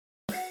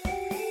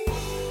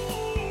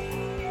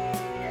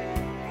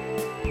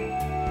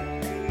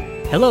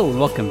Hello and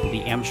welcome to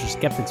the Amateur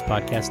Skeptics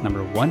podcast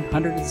number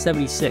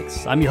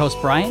 176. I'm your host,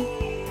 Brian.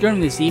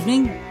 Joining me this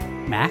evening,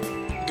 Mac.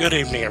 Good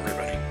evening,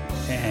 everybody.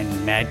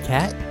 And Mad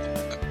Cat.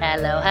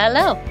 Hello,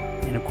 hello.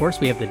 And of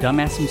course, we have the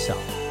dumbass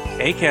himself.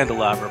 Hey,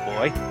 candelabra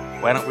boy.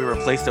 Why don't we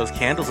replace those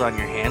candles on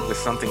your hand with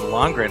something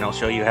longer and I'll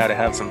show you how to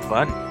have some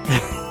fun.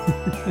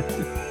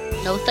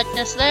 No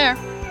thickness there.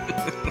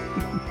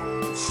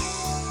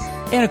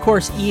 And of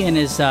course, Ian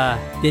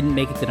didn't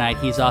make it tonight.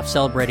 He's off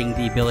celebrating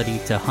the ability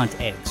to hunt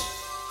eggs.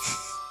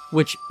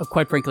 Which,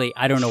 quite frankly,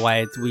 I don't know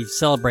why we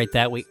celebrate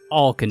that. We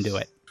all can do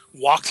it.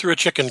 Walk through a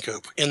chicken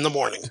coop in the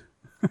morning.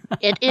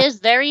 It is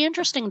very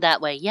interesting that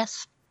way,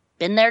 yes.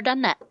 Been there,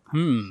 done that.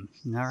 All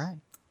right.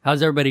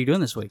 How's everybody doing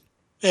this week?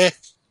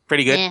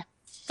 Pretty good. Yeah.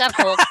 Got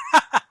a cold.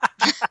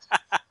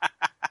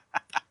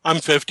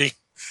 I'm 50.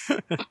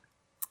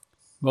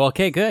 Well,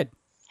 okay, good.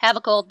 Have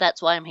a cold,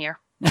 that's why I'm here.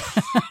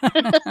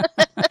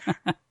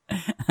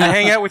 I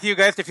hang out with you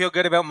guys to feel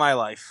good about my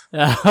life.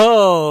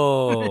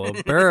 Oh,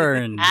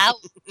 burn.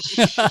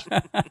 Ouch.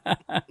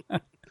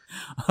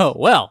 Oh,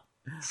 well.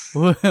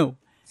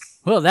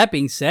 Well, that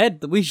being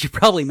said, we should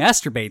probably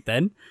masturbate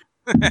then.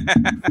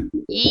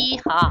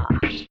 Yeehaw.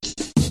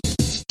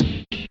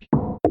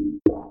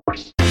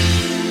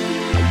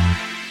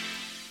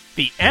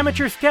 The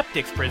Amateur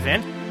Skeptics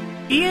present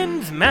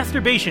Ian's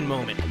Masturbation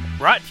Moment,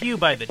 brought to you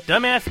by the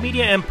Dumbass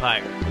Media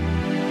Empire.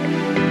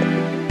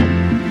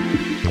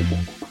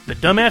 The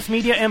Dumbass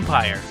Media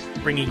Empire,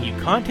 bringing you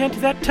content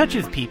that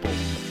touches people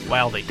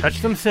while they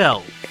touch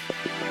themselves.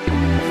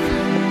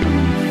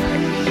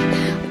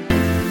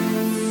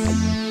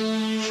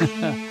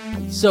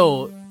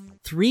 So,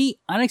 3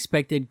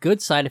 unexpected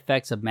good side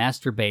effects of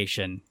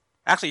masturbation.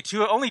 Actually,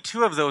 only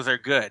 2 of those are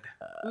good.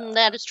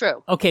 That is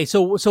true. Okay,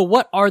 so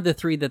what are the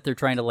 3 that they're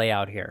trying to lay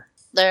out here?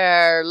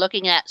 They're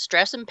looking at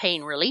stress and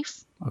pain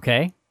relief,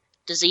 Okay.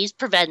 disease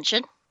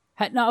prevention.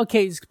 Now,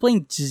 okay,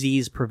 explain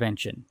disease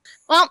prevention.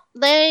 Well,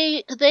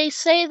 they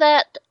say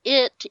that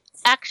it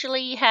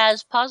actually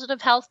has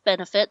positive health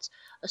benefits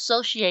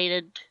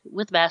associated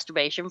with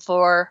masturbation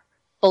for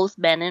both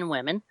men and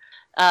women.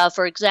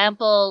 For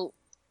example,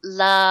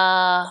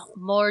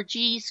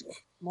 Morgese,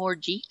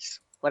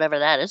 whatever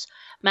that is,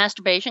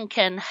 masturbation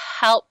can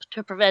help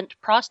to prevent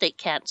prostate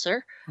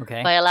cancer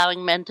by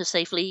allowing men to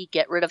safely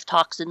get rid of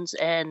toxins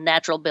and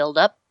natural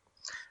buildup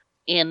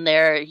in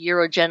their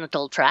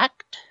urogenital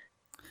tract.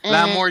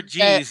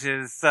 Lamorgese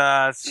is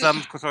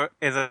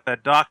a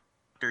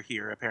doctor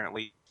here,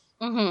 apparently,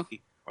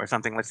 or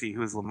something. Let's see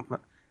who's.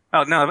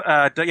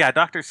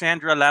 Dr.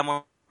 Sandra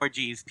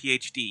Lamorgese,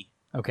 PhD.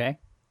 Okay.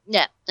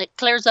 Yeah, it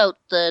clears out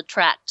the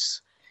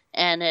tracts,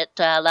 and it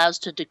allows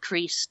to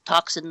decrease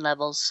toxin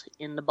levels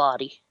in the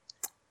body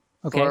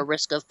for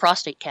risk of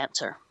prostate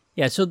cancer.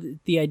 Yeah, so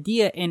the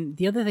idea, and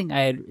the other thing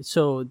they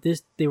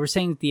were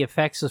saying the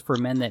effects is for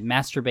men that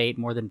masturbate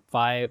more than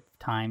 5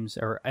 times,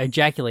 or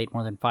ejaculate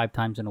more than 5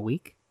 times in a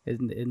week.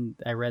 And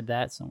I read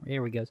that, so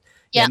here we go.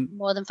 Yeah,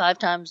 more than 5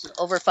 times,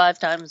 over 5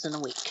 times in a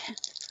week.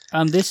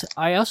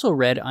 I also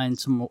read on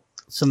some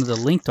of the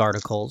linked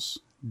articles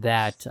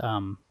that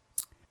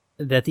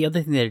that the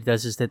other thing that it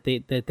does is that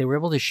they were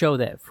able to show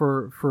that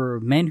for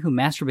men who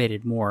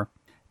masturbated more,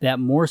 that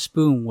more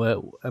sperm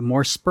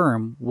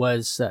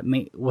was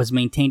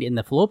maintained in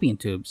the fallopian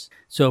tubes.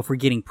 So if we're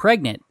getting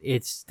pregnant,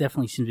 it's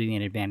definitely seems to be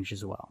an advantage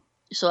as well.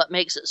 So it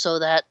makes it so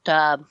that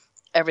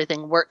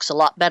everything works a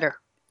lot better.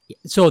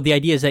 So the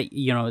idea is that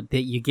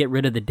that you get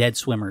rid of the dead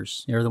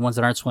swimmers, or the ones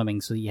that aren't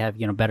swimming, so you have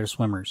better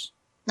swimmers.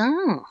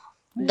 Oh,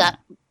 yeah. That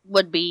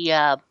would be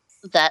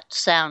that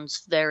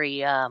sounds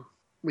very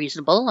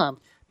reasonable.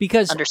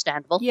 Because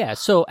understandable. Yeah.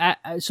 So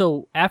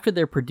after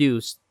they're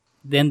produced,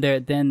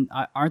 then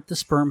aren't the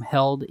sperm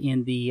held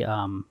in the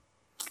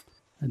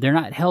they're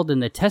not held in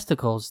the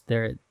testicles.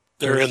 They're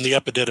in the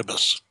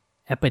epididymis.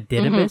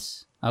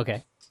 Epididymis. Mm-hmm.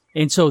 Okay.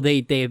 And so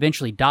they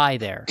eventually die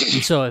there.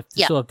 And so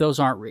if those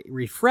aren't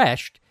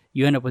refreshed,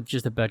 you end up with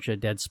just a bunch of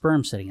dead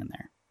sperm sitting in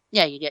there.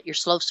 Yeah, you get your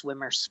slow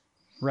swimmers.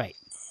 Right.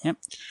 Yep.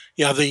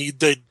 Yeah.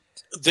 The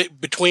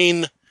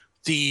between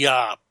the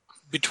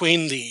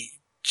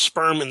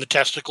sperm in the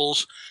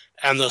testicles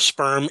and the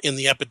sperm in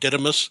the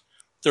epididymis,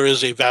 there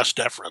is a vast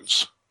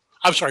difference.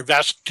 I'm sorry,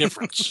 vast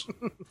difference.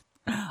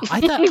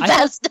 I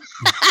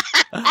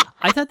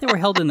thought they were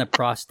held in the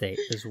prostate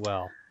as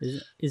well.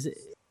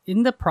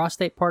 Isn't the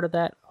prostate part of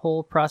that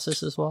whole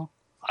process as well?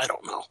 I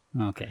don't know.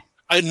 Okay.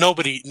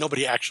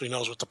 Nobody actually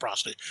knows what the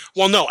prostate.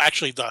 Well, no,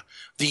 actually,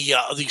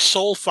 the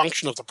sole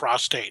function of the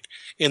prostate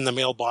in the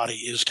male body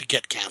is to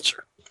get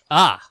cancer.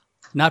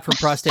 Not for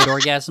prostate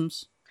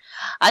orgasms.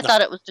 I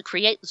thought it was to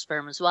create the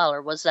sperm as well,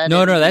 or was that?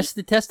 No, that's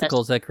the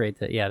testicles that create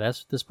that. Yeah,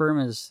 that's the sperm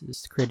is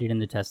created in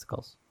the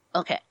testicles.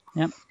 Okay.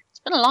 Yep. It's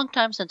been a long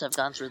time since I've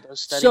gone through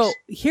those studies. So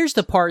here's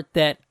the part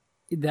that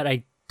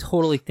I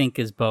totally think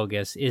is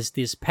bogus is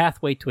this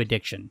pathway to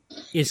addiction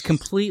is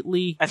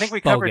completely. I think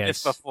we bogus. covered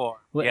this before.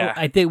 Yeah.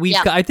 I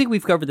think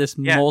we've covered this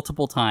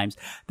multiple times.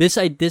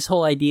 This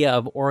whole idea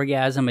of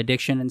orgasm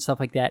addiction and stuff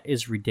like that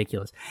is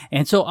ridiculous.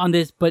 And so on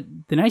this, but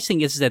the nice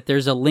thing is that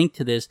there's a link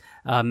to this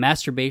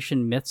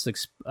masturbation myths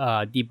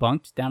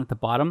debunked down at the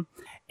bottom,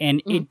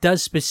 and it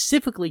does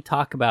specifically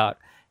talk about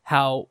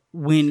how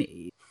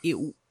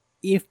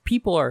if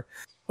people are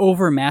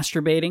over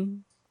masturbating,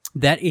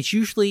 that it's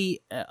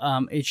usually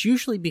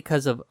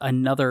because of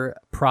another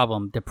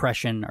problem,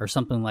 depression or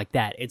something like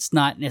that. It's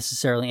not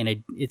necessarily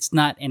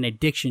an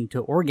addiction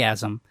to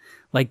orgasm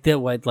like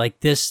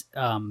this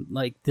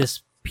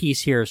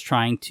piece here is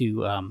trying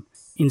to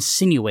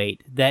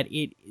insinuate that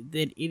it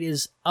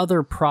is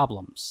other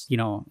problems,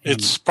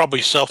 It's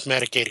probably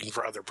self-medicating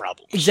for other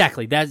problems.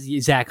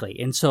 Exactly.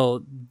 And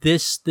so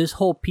this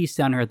whole piece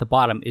down here at the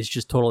bottom is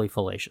just totally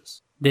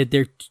fallacious.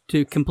 They're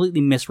completely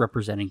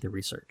misrepresenting the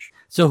research.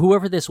 So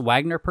whoever this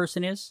Wagner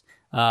person is,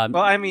 well,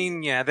 I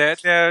mean, yeah,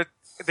 there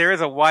is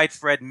a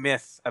widespread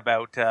myth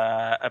about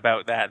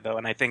that, though,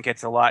 and I think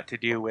it's a lot to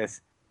do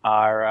with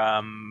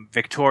our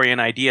Victorian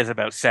ideas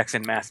about sex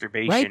and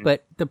masturbation. Right,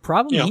 but the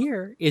problem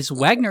here is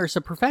Wagner is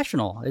a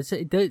professional.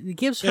 It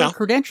gives her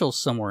credentials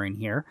somewhere in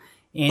here,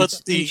 and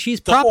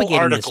she's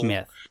propagating this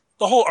myth.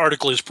 The whole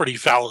article is pretty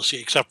fallacy,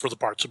 except for the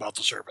parts about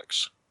the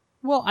cervix.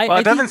 Well,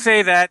 it doesn't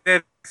say that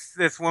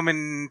this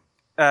woman.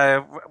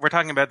 We're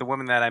talking about the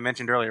woman that I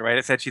mentioned earlier, right?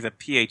 It said she's a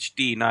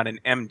PhD, not an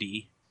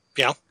MD.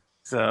 Yeah.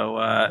 So,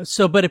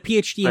 but a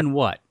PhD in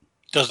what?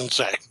 Doesn't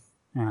say.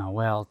 Oh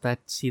well,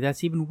 that's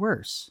even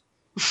worse.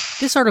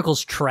 This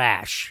article's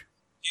trash.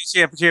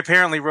 She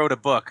apparently wrote a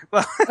book.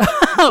 Well,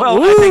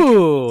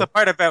 Ooh. I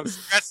think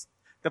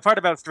the part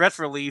about stress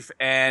relief,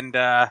 and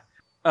the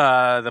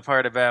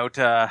part about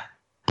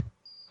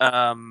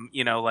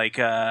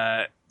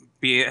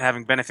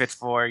having benefits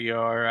for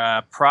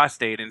your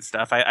prostate and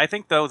stuff. I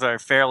think those are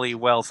fairly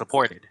well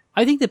supported.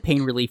 I think the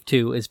pain relief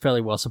too is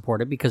fairly well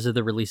supported because of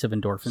the release of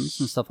endorphins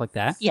and stuff like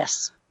that.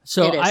 Yes.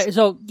 But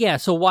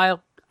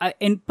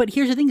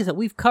here's the thing: is that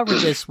we've covered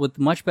this with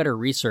much better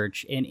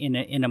research and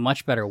in a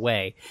much better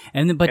way.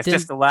 But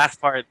just the last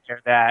part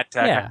there that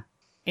yeah.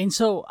 And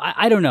so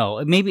I don't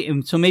know.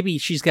 Maybe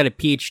she's got a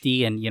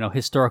PhD in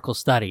historical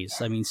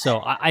studies. I mean,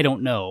 so I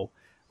don't know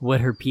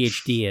what her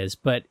PhD is,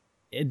 but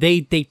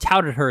they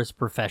touted her as a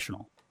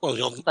professional. Well,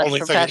 the only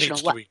thing it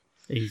needs to be,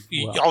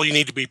 all you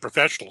need to be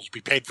professional is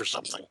be paid for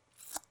something.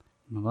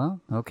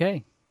 Well,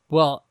 okay.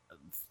 Well,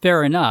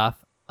 fair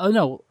enough. Oh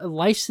no, a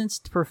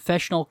licensed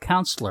professional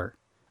counselor.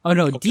 Oh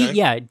no,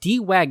 okay. D.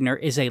 Wagner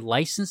is a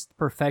licensed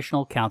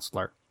professional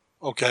counselor.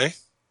 Okay.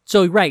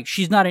 So right,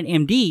 she's not an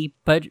MD,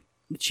 but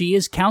she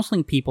is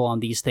counseling people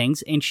on these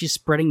things, and she's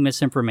spreading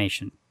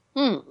misinformation.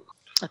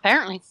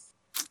 Apparently.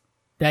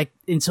 That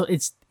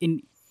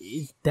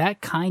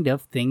kind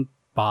of thing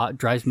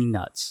drives me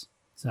nuts.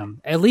 So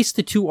at least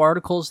the two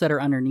articles that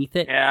are underneath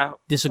it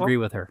disagree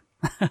with her.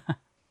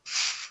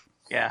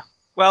 Yeah.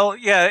 Well,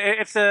 yeah,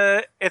 it's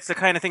a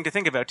kind of thing to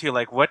think about too.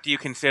 Like, what do you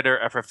consider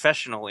a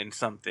professional in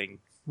something?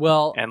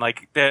 Well, and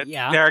like there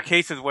are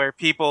cases where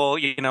people,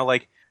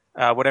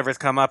 whatever's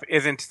come up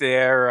isn't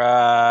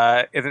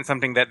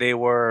something that they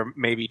were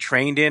maybe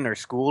trained in or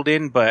schooled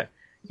in, but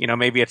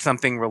maybe it's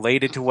something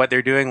related to what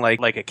they're doing,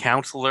 like a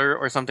counselor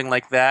or something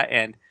like that,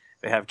 and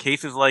they have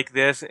cases like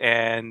this,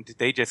 and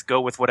they just go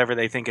with whatever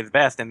they think is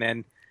best, and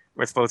then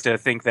we're supposed to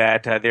think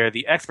that they're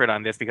the expert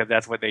on this because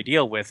that's what they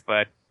deal with,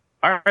 but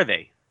are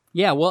they?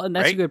 Yeah, well, and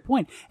that's a good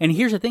point. And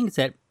here's the thing: is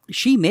that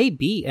she may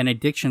be an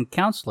addiction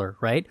counselor,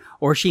 right?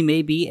 Or she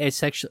may be a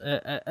sex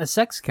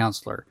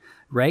counselor,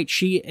 right?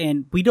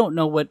 And we don't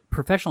know what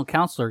professional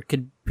counselor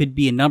could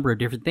be a number of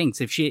different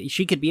things. If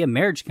she could be a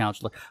marriage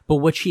counselor, but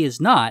what she is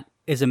not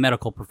is a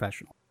medical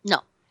professional.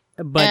 No.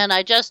 And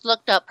I just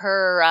looked up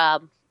her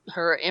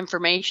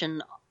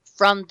information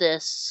from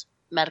this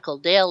Medical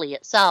Daily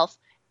itself,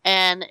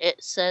 and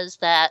it says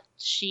that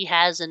she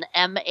has an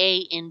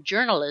MA in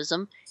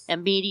journalism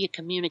and media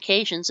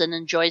communications and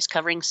enjoys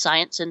covering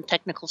science and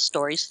technical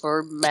stories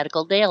for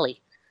Medical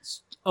Daily.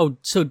 Oh,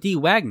 so D.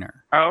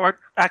 Wagner.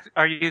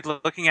 Are you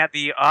looking at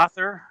the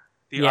author?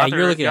 The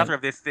author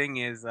of this thing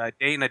is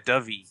Dana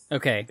Dovey.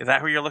 Okay. Is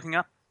that who you're looking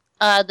up?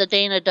 The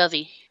Dana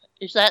Dovey.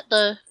 Is that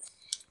the...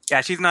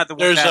 Yeah, she's not the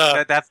one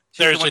that's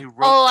the one who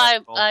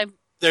wrote I'm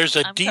There's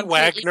a D.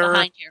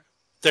 Wagner.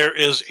 There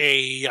is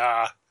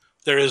a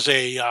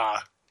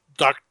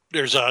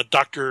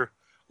Dr.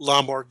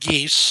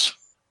 Lamorgese,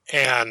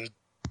 and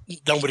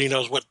nobody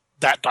knows what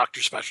that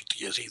doctor's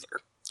specialty is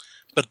either.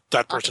 But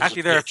that person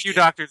actually, there are a few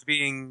doctors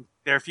being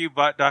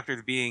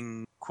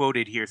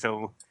quoted here,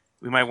 so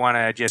we might want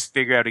to just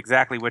figure out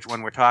exactly which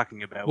one we're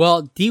talking about.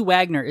 Well, D.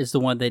 Wagner is the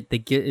one that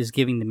is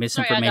giving the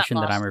misinformation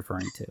that I'm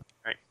referring to.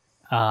 Right.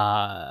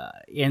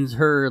 And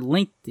her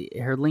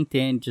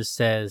LinkedIn just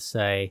says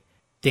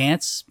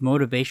dance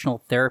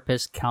motivational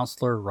therapist,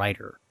 counselor,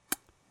 writer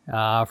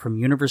from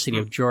University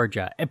of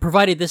Georgia. And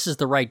provided this is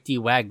the right D.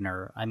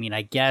 Wagner, I mean,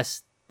 I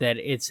guess that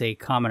it's a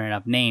common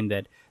enough name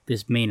that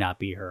this may not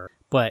be her.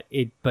 But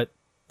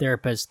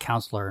therapist,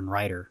 counselor, and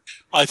writer.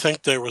 I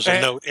think there was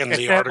a note in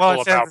the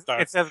article about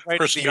the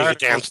person who's a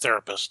dance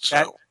therapist.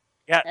 So.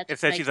 It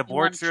says she's a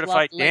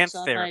board-certified dance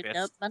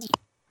therapist.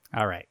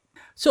 All right.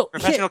 So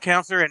professional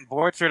counselor and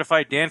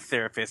board-certified dance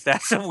therapist.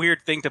 That's a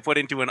weird thing to put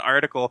into an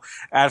article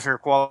as her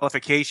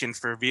qualifications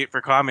for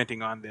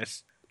commenting on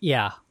this.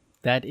 Yeah,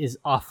 that is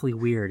awfully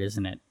weird,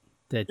 isn't it?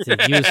 To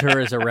use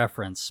her as a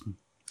reference.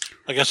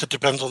 I guess it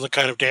depends on the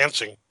kind of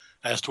dancing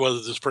as to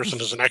whether this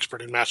person is an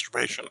expert in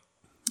masturbation.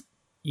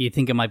 You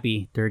think it might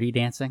be dirty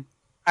dancing?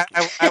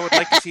 I would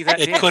like to see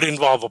that. It could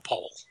involve a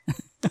pole.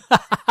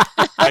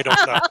 I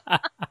don't know.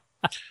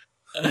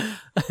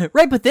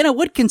 Right, but then I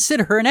would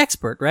consider her an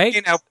expert, right?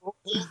 You know,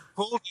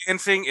 pole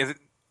dancing is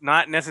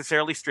not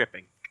necessarily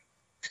stripping.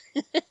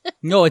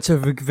 No, it's a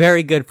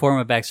very good form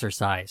of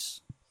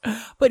exercise.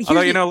 But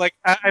although,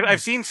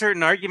 I've seen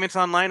certain arguments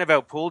online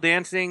about pole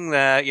dancing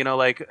that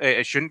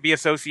it shouldn't be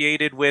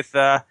associated with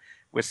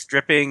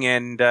stripping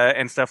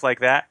and stuff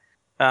like that.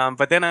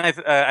 But then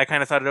I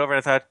kind of thought it over and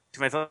I thought to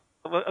myself,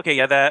 well, okay,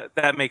 yeah,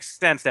 that makes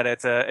sense. That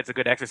it's a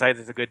good exercise.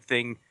 It's a good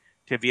thing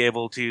to be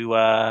able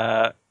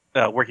to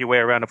work your way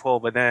around a pole.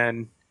 But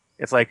then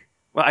it's like,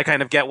 well, I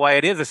kind of get why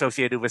it is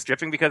associated with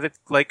stripping because it's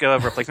like a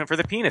replacement for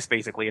the penis.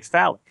 Basically, it's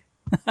phallic.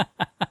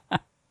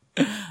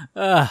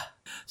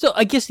 So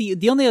I guess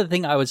the only other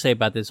thing I would say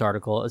about this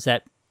article is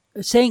that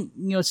saying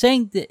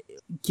that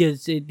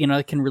gives it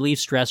can relieve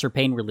stress or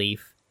pain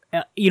relief.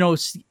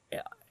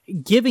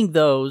 Giving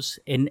those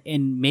and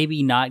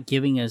maybe not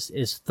giving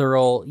as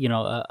thorough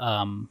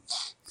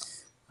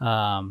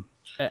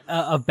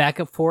a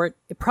backup for it,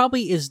 it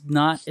probably is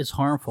not as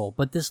harmful.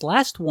 But this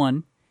last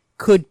one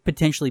could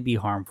potentially be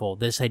harmful.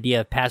 This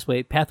idea of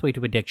pathway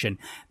to addiction,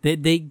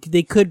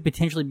 they could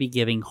potentially be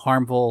giving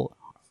harmful,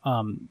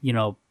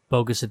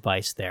 bogus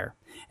advice there.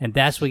 And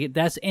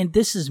and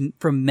this is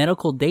from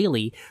Medical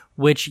Daily,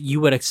 which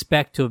you would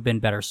expect to have been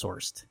better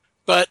sourced.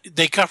 But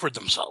they covered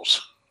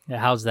themselves.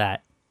 How's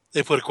that?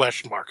 They put a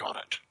question mark on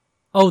it.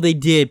 Oh, they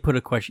did put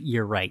a question.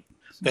 You're right.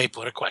 They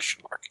put a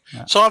question mark.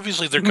 So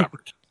obviously they're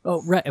covered.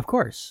 Oh, right. Of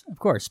course.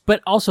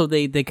 But also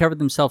they covered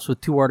themselves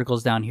with 2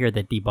 articles down here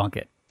that debunk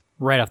it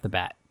right off the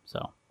bat.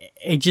 So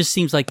it just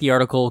seems like the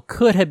article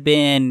could have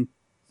been,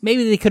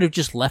 maybe they could have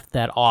just left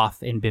that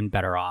off and been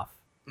better off.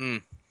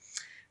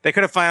 They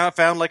could have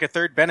found like a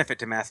third benefit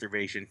to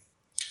masturbation.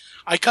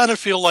 I kind of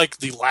feel like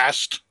the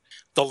last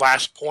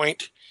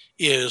point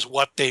is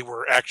what they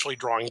were actually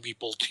drawing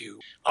people to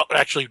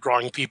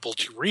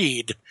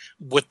read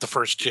with the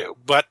first 2.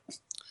 But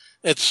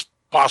it's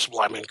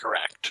possible I'm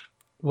incorrect.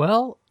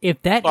 Well,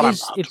 if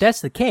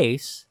that's the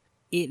case,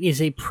 it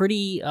is a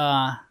pretty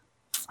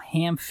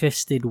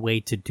ham-fisted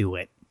way to do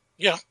it.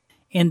 Yeah.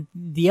 And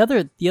the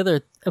other,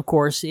 of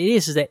course,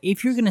 is that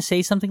if you're going to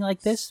say something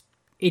like this,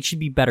 it should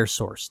be better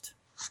sourced.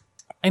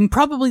 And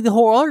probably the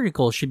whole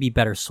article should be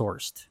better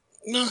sourced.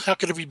 No, how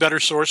could it be better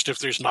sourced if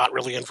there's not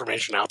really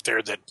information out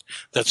there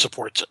that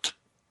supports it?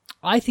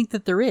 I think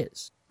that there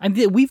is. I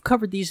mean, we've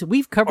covered these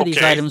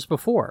these items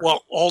before.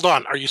 Well, hold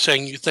on. Are you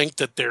saying you think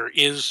that there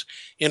is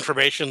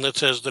information that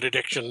says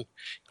that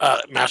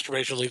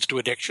masturbation leads to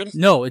addiction?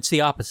 No, it's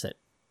the opposite.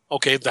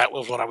 Okay, that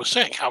was what I was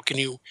saying. How can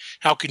you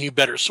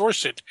better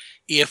source it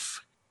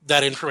if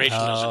that information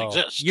doesn't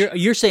exist?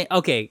 You're saying,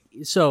 okay,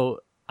 so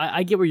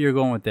I get where you're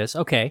going with this.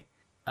 Okay.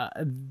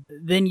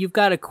 Then you've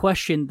got to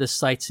question the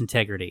site's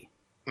integrity,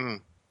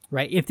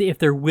 right? If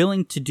they're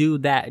willing to do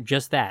that,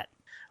 just that.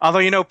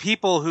 Although,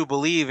 people who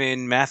believe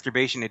in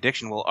masturbation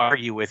addiction will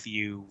argue with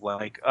you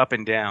like up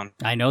and down.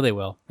 I know they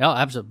will. Oh,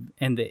 absolutely,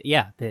 and they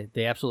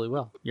absolutely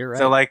will. You're right.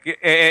 So like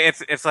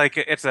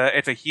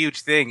it's a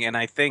huge thing, and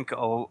I think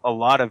a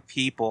lot of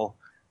people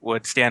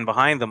would stand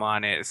behind them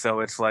on it.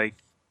 So it's like,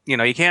 you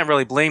can't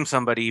really blame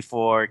somebody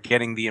for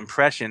getting the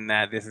impression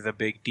that this is a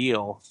big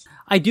deal.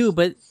 I do,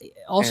 but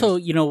also,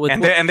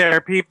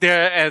 there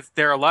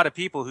are a lot of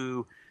people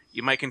who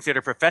you might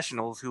consider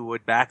professionals who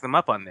would back them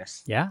up on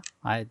this. Yeah,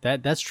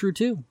 that's true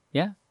too.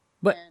 Yeah,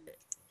 but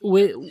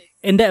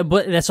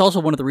that's also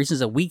one of the reasons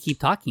that we keep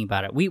talking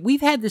about it.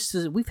 We've had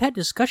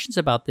discussions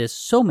about this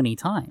so many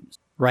times,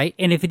 right?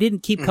 And if it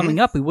didn't keep coming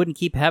up, we wouldn't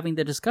keep having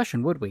the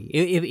discussion, would we?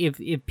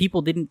 If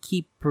people didn't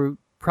keep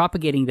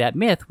propagating that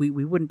myth, we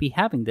wouldn't be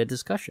having the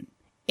discussion.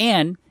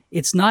 And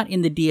it's not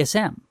in the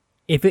DSM.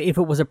 If it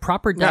was a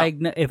proper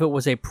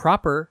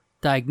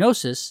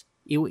diagnosis,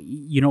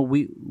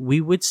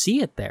 we would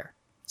see it there.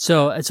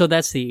 So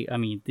that's the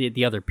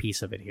other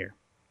piece of it here.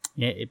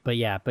 But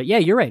yeah,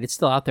 you're right. It's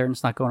still out there and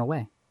it's not going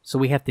away. So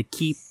we have to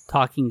keep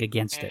talking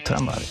against it.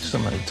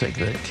 Somebody take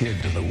that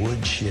kid to the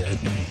woodshed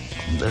and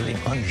let him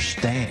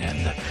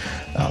understand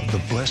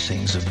the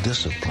blessings of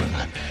discipline.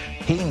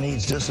 He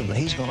needs discipline.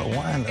 He's going to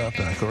wind up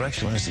in a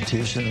correctional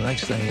institution. The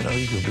next thing you know,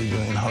 he could be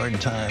doing hard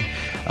time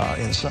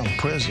in some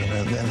prison,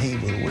 and then he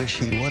will wish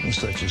he wasn't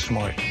such a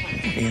smart,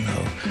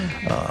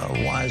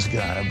 wise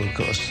guy,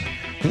 because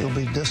he'll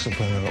be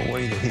disciplined in a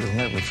way that he'll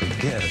never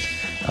forget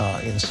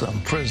in some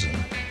prison.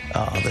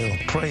 They'll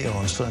prey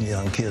on some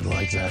young kid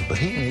like that, but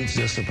he needs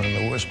discipline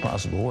in the worst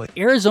possible way.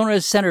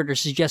 Arizona's senator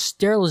suggests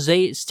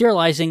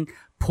sterilizing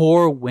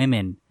poor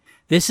women.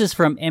 This is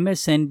from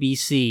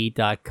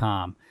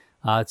MSNBC.com.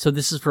 So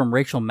this is from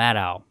Rachel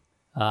Maddow.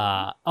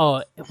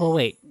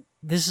 Wait.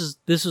 This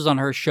was on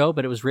her show,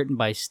 but it was written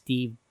by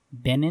Steve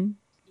Bannon.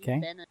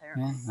 Okay.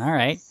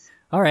 Yeah,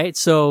 all right.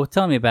 So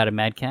tell me about it,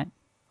 Mad Cat.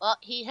 Well,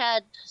 he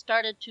had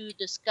started to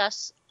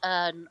discuss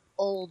an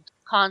old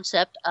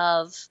concept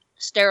of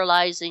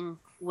sterilizing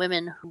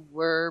women who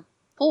were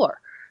poor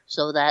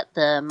so that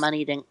the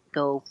money didn't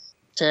go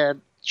to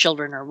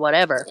children or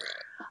whatever.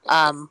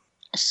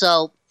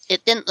 So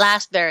it didn't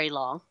last very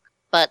long,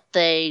 but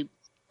they...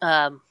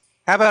 How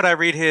about I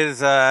read his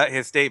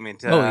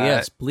statement?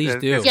 Yes, please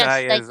do. This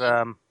guy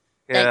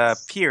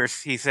is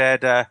Pierce. He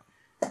said...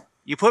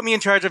 You put me in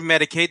charge of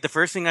Medicaid, the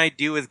first thing I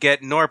do is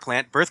get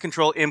Norplant, birth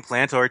control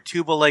implants, or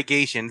tubal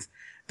ligations.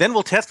 Then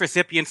we'll test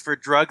recipients for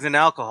drugs and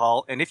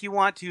alcohol, and if you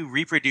want to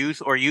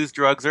reproduce or use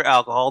drugs or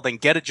alcohol, then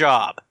get a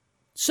job.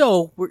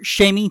 So we're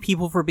shaming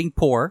people for being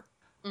poor,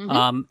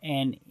 Mm-hmm.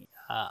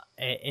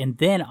 and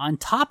then on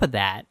top of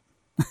that,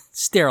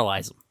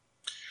 sterilize them.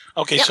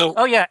 Okay, Yep. so...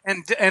 Oh, yeah,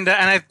 and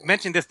I've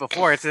mentioned this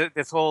before. It's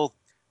this whole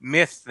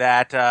myth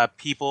that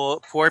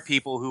poor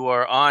people who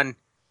are on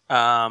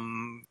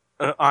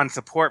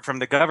support from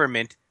the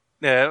government,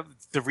 the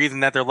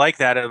reason that they're like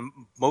that,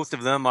 most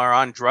of them are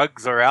on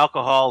drugs or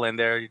alcohol, and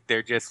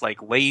they're just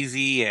like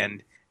lazy,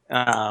 and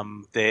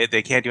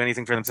they can't do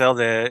anything for themselves.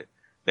 They're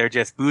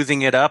just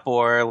boozing it up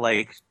or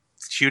like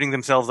shooting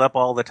themselves up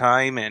all the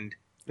time, and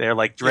they're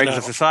like dregs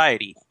of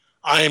society.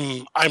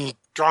 I'm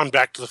drawn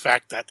back to the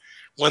fact that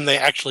when they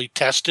actually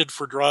tested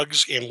for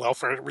drugs in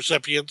welfare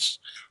recipients,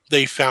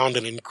 they found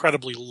an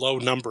incredibly low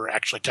number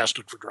actually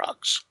tested for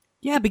drugs.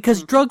 Yeah,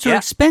 because drugs are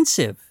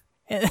expensive.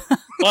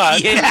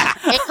 But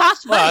It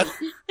costs money.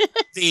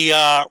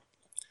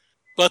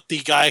 But the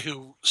guy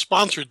who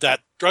sponsored that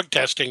drug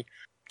testing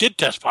did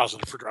test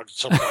positive for drugs at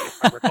some point,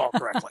 if I recall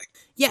correctly.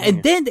 Yeah,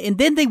 and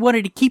then they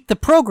wanted to keep the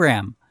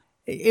program.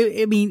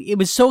 I mean, it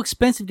was so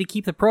expensive to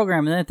keep the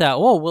program, and then I thought,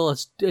 oh, well,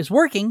 it's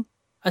working.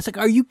 I was like,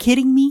 are you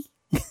kidding me?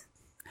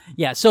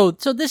 Yeah, so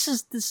this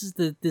is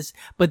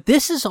but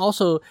this is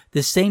also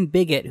the same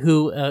bigot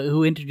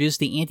who introduced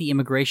the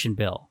anti-immigration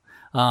bill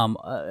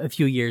a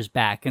few years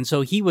back, and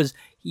so he was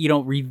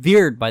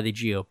revered by the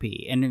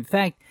GOP, and in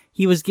fact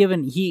he was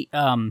given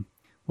a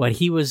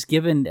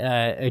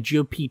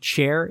GOP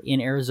chair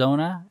in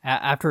Arizona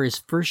after his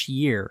first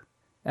year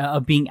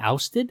of being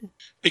ousted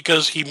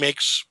Because he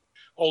makes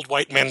old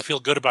white men feel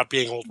good about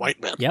being old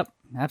white men. Yep,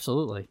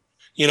 absolutely.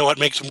 You know what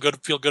makes them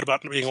feel good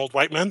about being old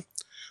white men?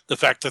 The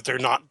fact that they're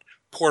not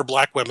poor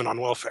black women on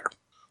welfare.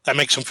 That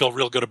makes them feel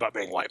real good about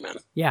being white men.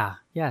 Yeah.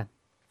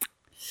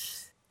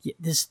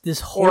 This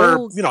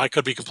whole... Or, I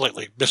could be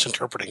completely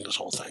misinterpreting this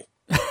whole thing.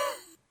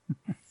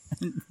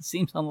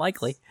 Seems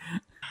unlikely.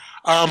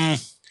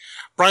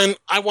 Brian,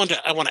 I want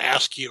to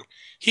ask you.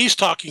 He's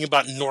talking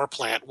about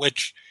Norplant,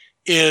 which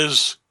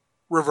is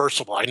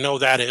reversible. I know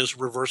that is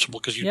reversible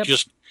because you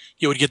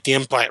would get the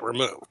implant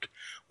removed.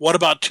 What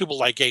about tubal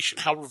ligation?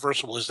 How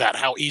reversible is that?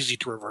 How easy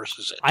to reverse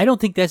is it? I don't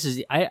think that's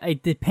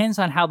it depends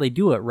on how they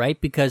do it, right?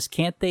 Because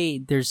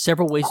there's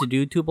several ways to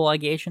do tubal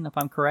ligation, if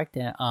I'm correct.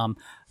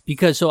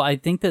 So I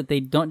think that they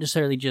don't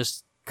necessarily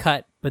just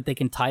cut, but they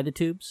can tie the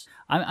tubes.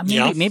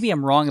 Maybe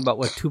I'm wrong about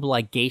what tubal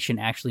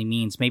ligation actually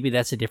means. Maybe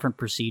that's a different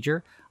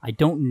procedure. I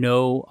don't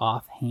know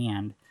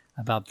offhand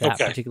about that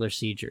particular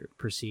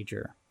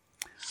procedure.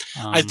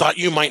 I thought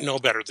you might know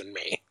better than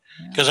me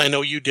because I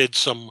know you did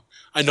some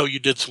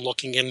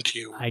looking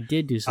into. I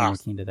did do some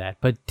looking into that,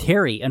 but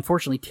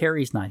unfortunately,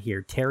 Terry's not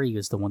here. Terry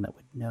is the one that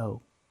would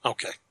know.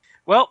 Okay.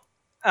 Well,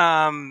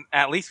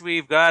 at least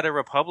we've got a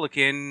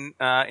Republican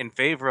in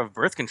favor of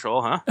birth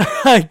control, huh?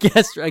 I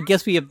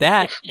guess we have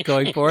that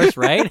going for us,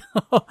 right?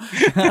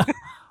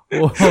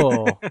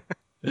 Whoa.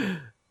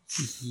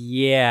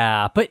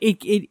 Yeah, but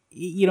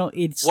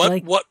it's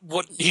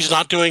what he's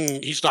not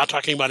doing. He's not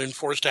talking about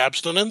enforced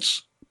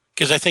abstinence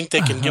because I think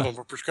they can give him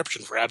a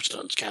prescription for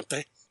abstinence, can't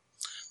they?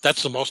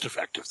 That's the most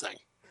effective thing.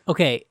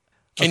 Okay.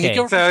 Can you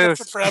give a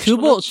prescription for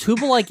abstinence?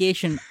 Tubal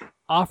ligation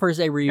offers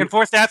a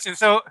enforced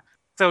abstinence.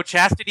 So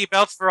chastity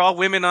belts for all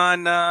women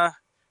on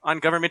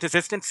government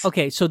assistance?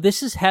 Okay, so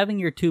this is having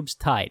your tubes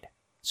tied.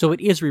 So it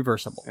is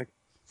reversible.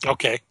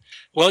 Okay.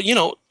 Well,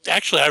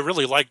 actually I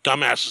really like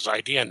Dumbass's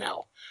idea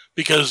now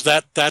because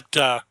that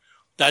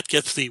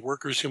gets the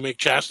workers who make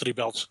chastity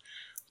belts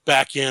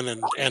back in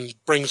and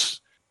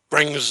brings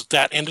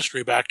that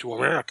industry back to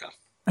America.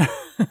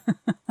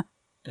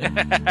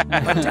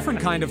 A different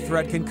kind of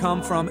threat can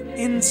come from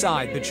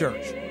inside the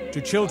church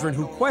to children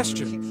who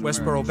question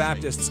Westboro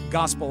Baptist's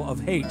gospel of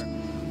hate.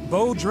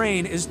 Bo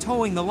Drain is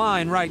towing the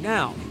line right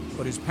now,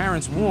 but his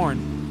parents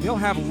warn they'll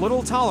have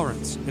little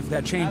tolerance if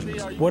that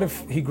changes. What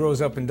if he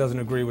grows up and doesn't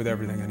agree with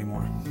everything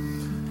anymore?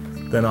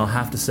 Then I'll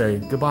have to say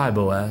goodbye,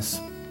 Boaz.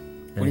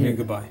 What do you mean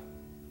goodbye?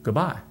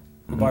 Goodbye.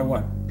 Goodbye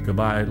what?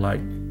 Goodbye,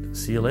 like,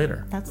 see you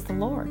later. That's the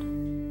Lord.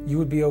 You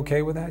would be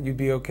okay with that? You'd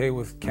be okay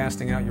with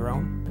casting out your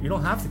own? You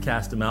don't have to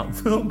cast them out.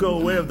 They'll go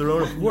away of their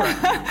own accord.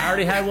 I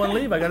already had one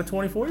leave. I got a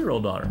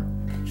 24-year-old daughter.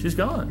 She's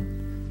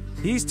gone.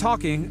 He's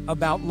talking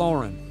about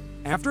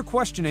Lauren. After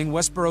questioning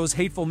Westboro's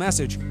hateful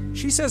message,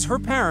 she says her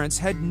parents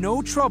had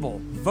no trouble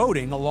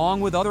voting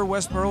along with other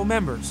Westboro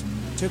members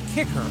to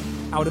kick her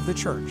out of the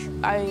church.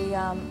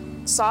 I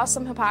saw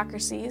some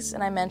hypocrisies,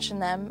 and I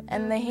mentioned them,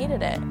 and they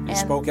hated it. You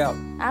spoke out?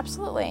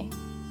 Absolutely.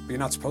 But you're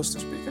not supposed to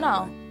speak No,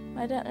 out.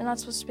 you're not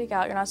supposed to speak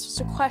out. You're not supposed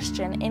to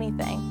question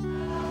anything.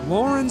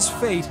 Lauren's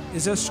fate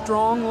is a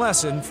strong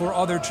lesson for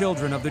other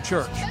children of the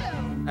church.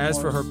 As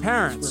for her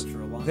parents,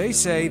 they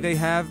say they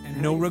have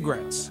no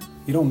regrets.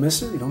 You don't miss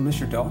her? You don't miss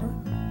your daughter?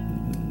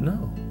 No.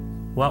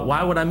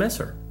 Why would I miss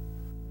her?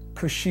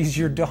 Because she's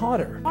your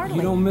daughter. Hardly.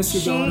 You don't miss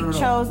your daughter at all. She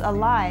chose a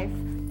life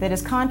that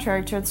is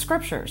contrary to the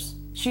scriptures.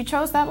 She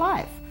chose that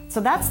life.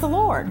 So that's the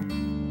Lord.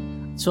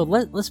 So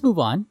let's move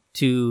on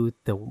to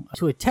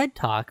a TED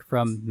Talk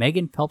from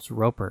Megan Phelps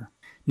Roper.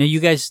 Now, you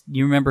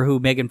remember who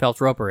Megan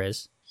Phelps Roper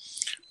is?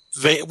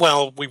 We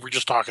were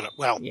just talking.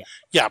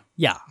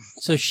 Yeah.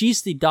 So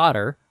she's the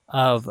daughter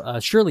of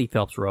Shirley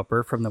Phelps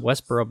Roper from the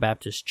Westboro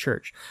Baptist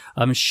Church.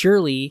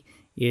 Shirley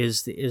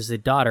is the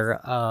daughter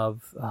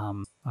of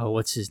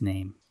what's his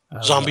name?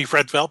 Zombie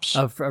Fred Phelps.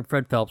 Of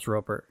Fred Phelps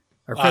Roper.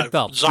 Or Fred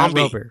Phelps.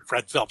 Zombie Roper.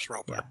 Fred Phelps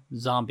Roper. Yeah,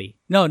 zombie.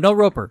 No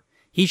Roper.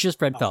 He's just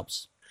Fred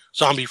Phelps.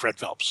 Zombie Fred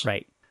Phelps.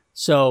 Right.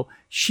 So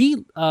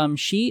she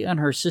and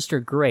her sister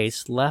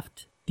Grace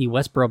left the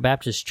Westboro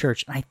Baptist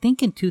Church, I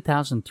think in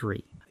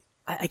 2003.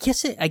 I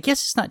guess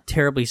it's not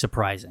terribly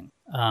surprising.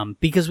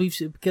 Because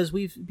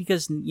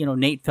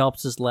Nate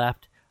Phelps has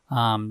left,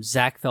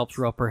 Zach Phelps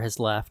Roper has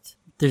left.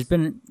 There's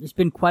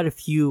been quite a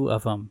few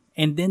of them,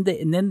 and then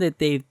that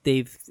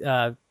they've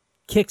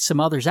kicked some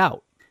others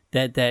out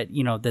that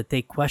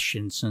they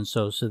questioned, and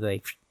so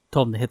they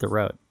told them to hit the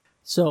road.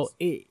 So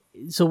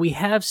we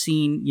have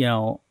seen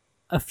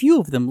a few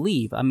of them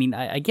leave. I mean,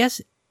 I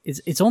guess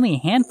it's only a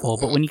handful,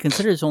 but when you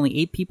consider there's only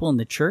 8 people in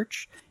the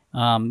church.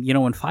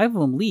 When 5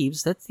 of them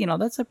leaves, that's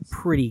a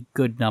pretty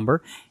good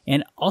number.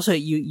 And also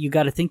you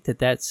got to think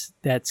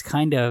that's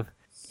kind of,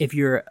 if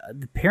you're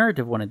the parent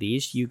of one of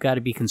these, you got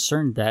to be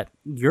concerned that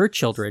your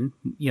children,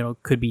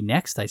 could be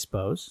next, I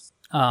suppose.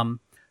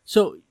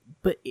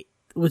 But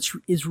what's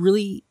is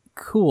really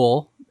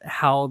cool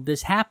how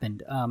this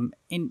happened.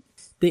 And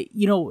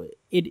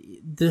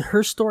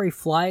her story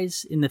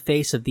flies in the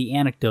face of the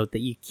anecdote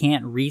that you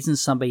can't reason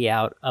somebody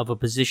out of a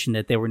position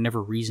that they were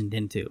never reasoned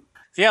into.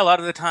 Yeah, a lot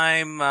of the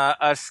time,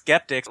 us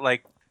skeptics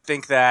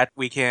think that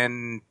we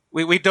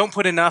don't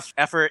put enough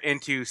effort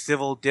into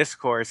civil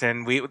discourse,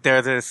 and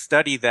there's a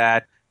study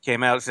that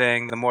came out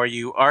saying the more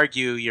you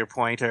argue your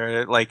point,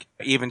 or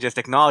even just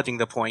acknowledging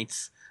the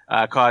points,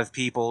 cause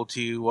people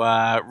to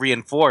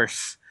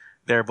reinforce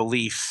their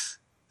beliefs.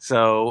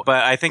 So,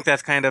 but I think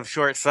that's kind of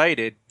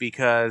short-sighted,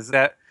 because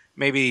that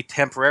maybe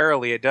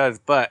temporarily it does,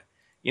 but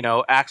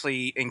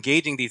actually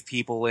engaging these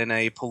people in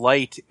a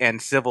polite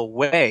and civil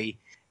way.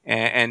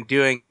 And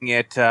doing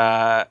it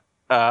on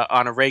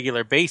a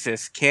regular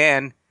basis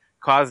can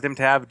cause them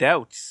to have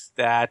doubts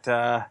that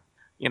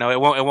it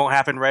won't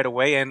happen right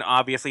away. And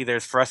obviously,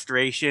 there's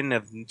frustration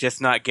of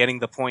just not getting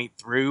the point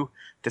through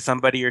to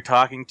somebody you're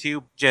talking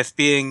to. Just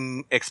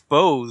being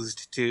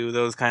exposed to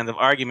those kinds of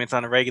arguments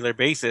on a regular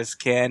basis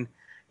can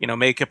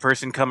make a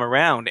person come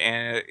around,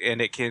 and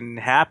it can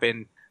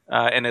happen,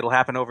 and it'll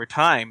happen over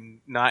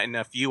time, not in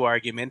a few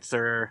arguments,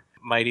 or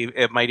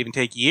it might even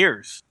take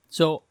years.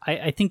 So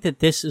I think that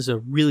this is a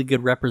really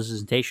good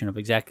representation of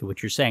exactly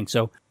what you're saying.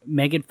 So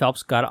Megan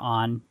Phelps got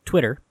on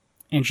Twitter,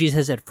 and she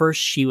says at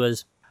first she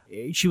was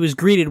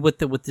greeted with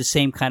the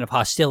same kind of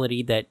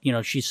hostility that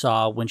she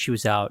saw when she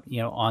was out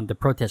on the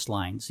protest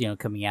lines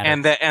coming at her.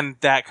 And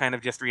that kind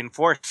of just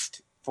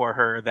reinforced for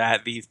her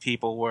that these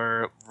people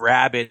were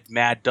rabid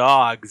mad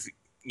dogs.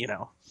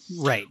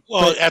 Right.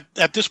 Well,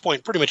 at this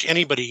point, pretty much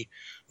anybody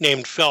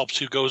named Phelps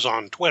who goes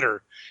on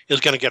Twitter is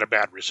going to get a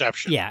bad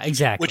reception. Yeah,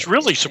 exactly. Which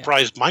really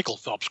surprised Michael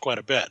Phelps quite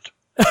a bit.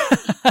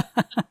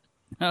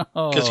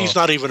 Because he's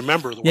not even a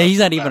member of the he's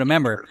not even a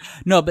member.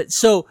 No, but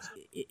so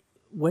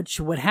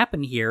what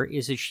happened here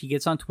is that she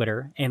gets on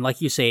Twitter, and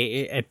like you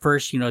say, at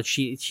first,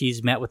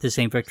 she's met with the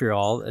same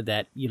vitriol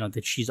that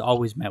she's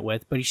always met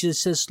with, but she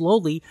says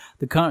slowly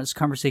the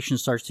conversation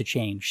starts to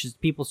change.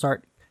 People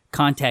start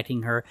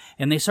contacting her,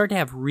 and they start to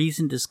have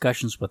reasoned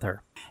discussions with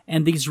her.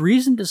 And these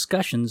reasoned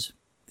discussions,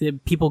 the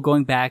people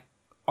going back,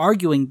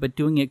 arguing, but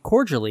doing it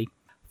cordially,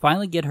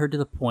 finally get her to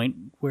the point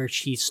where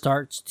she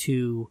starts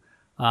to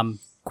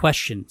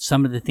question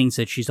some of the things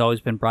that she's always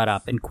been brought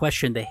up, and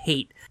question the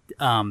hate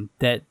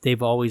that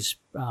they've always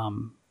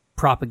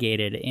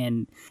propagated.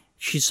 And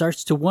she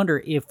starts to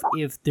wonder if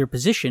their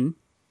position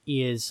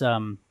is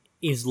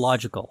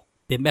logical.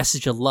 The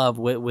message of love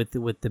with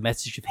the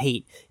message of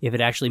hate, if it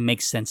actually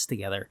makes sense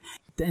together.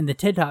 In the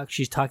TED Talk,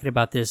 she's talking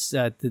about this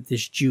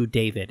Jew,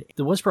 David.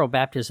 The Westboro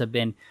Baptists have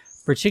been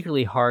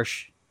particularly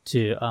harsh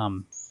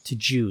to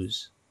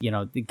Jews.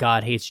 The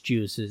God hates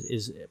Jews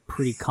is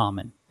pretty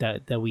common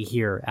that we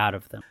hear out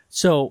of them.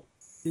 So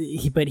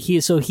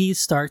he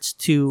starts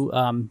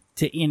to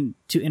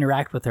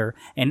interact with her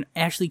and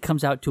actually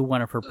comes out to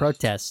one of her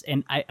protests.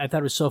 And I thought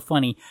it was so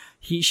funny.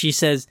 She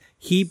says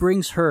he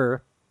brings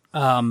her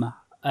a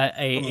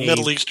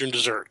Middle Eastern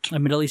dessert. A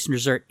Middle Eastern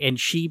dessert, and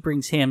she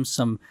brings him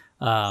some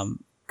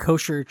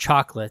kosher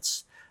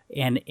chocolates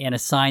and a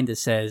sign that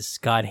says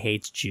God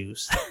hates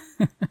Jews.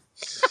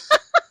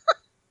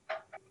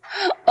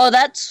 Oh,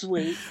 that's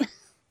sweet.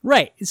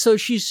 Right. So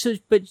as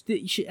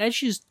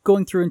she's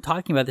going through and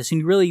talking about this,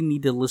 and you really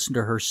need to listen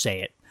to her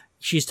say it.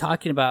 She's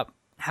talking about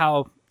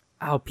how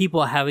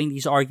people having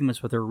these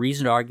arguments with her,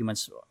 reasoned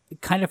arguments,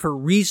 kind of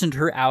reasoned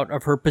her out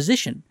of her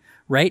position.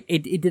 Right.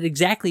 It did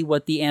exactly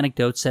what the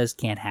anecdote says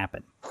can't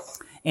happen.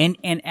 And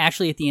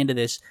actually at the end of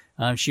this,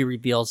 she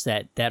reveals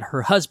that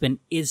her husband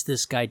is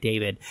this guy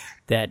David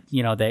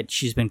that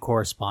she's been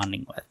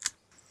corresponding with.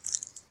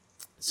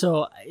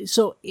 So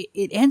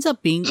it ends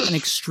up being an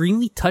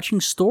extremely touching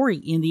story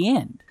in the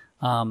end.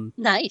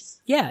 Nice.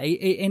 Yeah,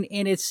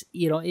 and it's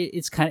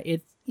it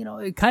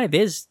kind of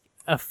is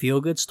a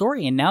feel good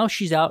story. And now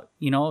she's out,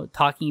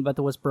 talking about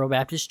the Westboro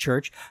Baptist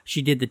Church.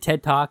 She did the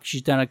TED Talk.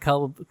 She's done a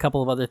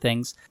couple of other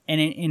things. And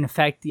in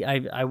fact,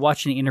 I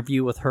watched an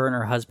interview with her and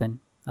her husband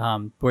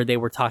where they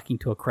were talking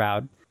to a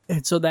crowd.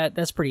 And so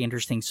that's pretty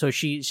interesting. So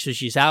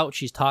she's out,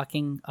 she's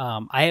talking.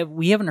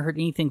 We haven't heard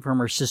anything from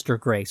her sister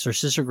Grace. Her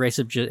sister Grace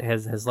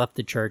has left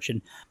the church,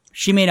 and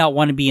she may not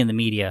want to be in the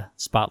media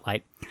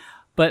spotlight.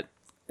 But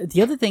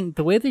the other thing,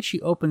 the way that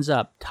she opens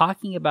up,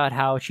 talking about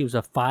how she was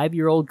a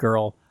 5-year-old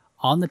girl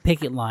on the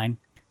picket line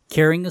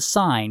carrying a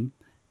sign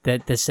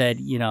that said,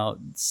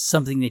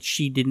 something that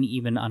she didn't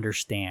even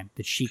understand,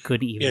 that she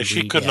couldn't even read. Yeah,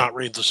 she could not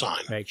read the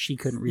sign. Right, she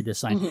couldn't read the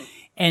sign.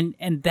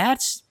 And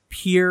that's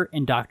pure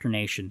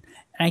indoctrination.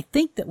 And I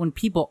think that when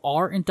people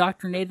are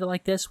indoctrinated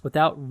like this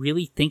without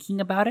really thinking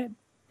about it,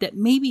 that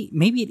maybe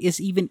it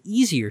is even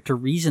easier to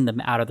reason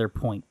them out of their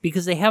point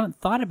because they haven't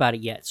thought about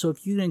it yet. So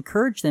if you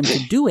encourage them to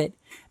do it,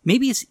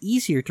 maybe it's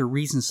easier to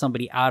reason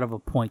somebody out of a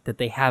point that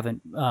they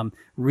haven't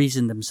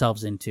reasoned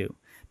themselves into.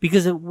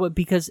 Because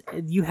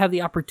you have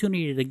the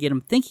opportunity to get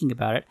them thinking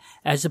about it,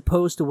 as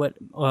opposed to what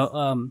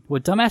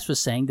Dumbass was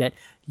saying, that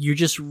you're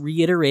just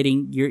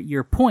reiterating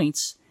your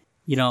points,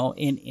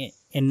 and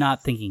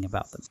not thinking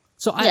about them.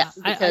 So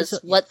because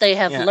what they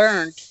have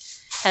learned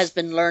has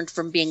been learned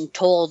from being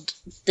told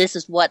this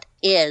is what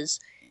is,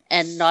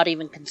 and not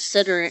even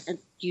considering.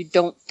 You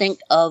don't think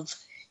of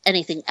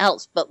anything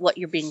else but what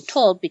you're being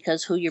told,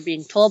 because who you're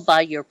being told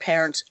by, your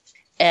parents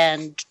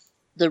and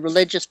the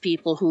religious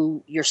people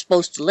who you're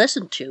supposed to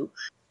listen to,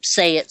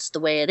 say it's the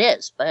way it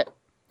is. But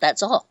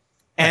that's all.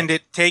 And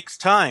it takes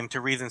time to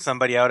reason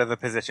somebody out of a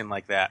position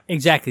like that.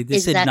 Exactly.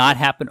 This did not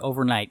happen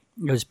overnight.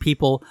 It was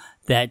people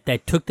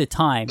that took the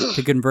time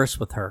to converse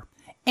with her.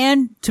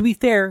 And to be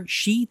fair,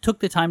 she took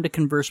the time to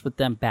converse with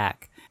them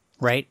back,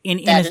 right?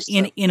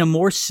 In a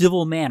more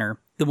civil manner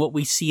than what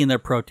we see in their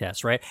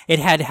protests, right? It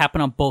had to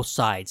happen on both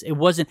sides. It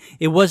wasn't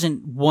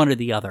one or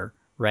the other,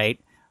 right?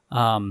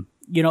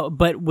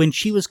 But when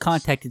she was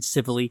contacted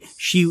civilly,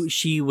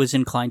 she was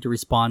inclined to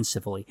respond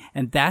civilly.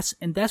 And that's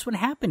what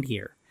happened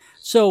here.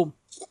 So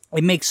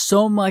it makes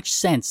so much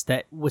sense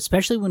that,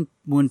 especially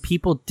when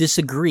people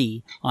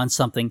disagree on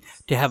something,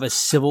 to have a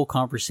civil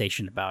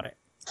conversation about it.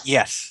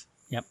 Yes.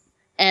 Yep.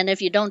 And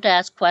if you don't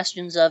ask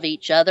questions of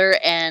each other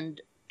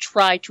and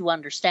try to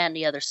understand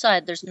the other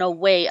side, there's no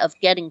way of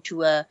getting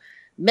to a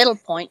middle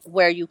point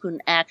where you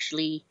can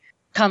actually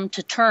come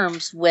to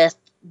terms with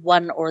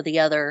one or the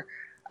other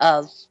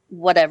of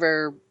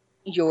whatever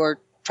you're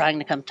trying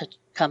to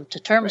come to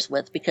terms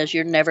with, because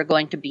you're never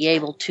going to be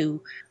able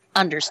to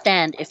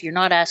understand if you're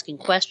not asking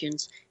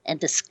questions and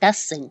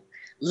discussing,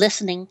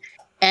 listening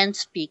and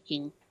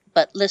speaking,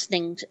 but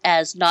listening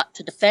as not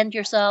to defend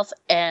yourself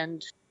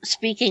and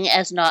speaking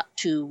as not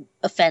to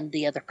offend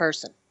the other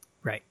person.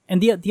 Right.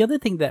 And the other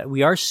thing that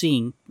we are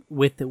seeing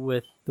with the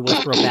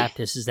Westboro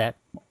Baptist is that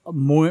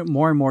more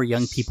and more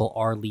young people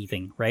are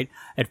leaving, right?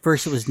 At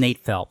first it was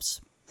Nate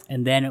Phelps,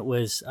 and then it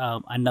was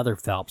another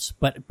Phelps.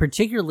 But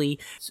particularly,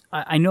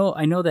 I know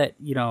that,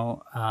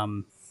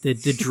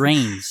 the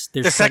Drains.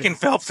 The second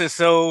Phelps is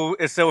so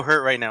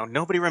hurt right now.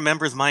 Nobody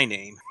remembers my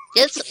name.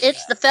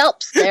 It's the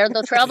Phelps. They're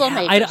the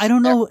troublemakers. I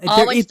don't know.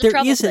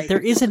 There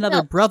is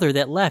another brother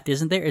that left,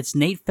 isn't there? It's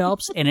Nate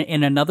Phelps and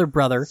another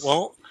brother.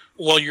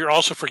 Well, you're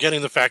also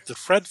forgetting the fact that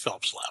Fred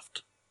Phelps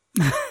left.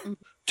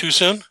 Too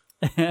soon?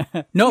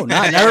 No,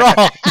 not at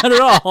all. Not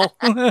at all.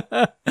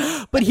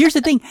 But here's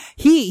the thing: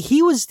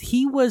 he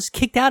was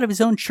kicked out of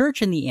his own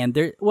church in the end.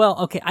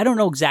 I don't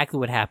know exactly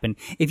what happened.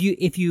 If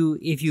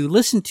you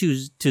listen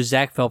to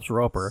Zach Phelps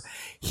Roper,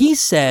 he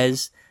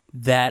says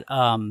that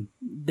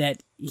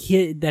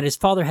his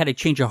father had a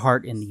change of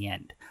heart in the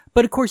end.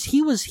 But of course,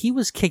 he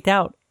was kicked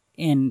out,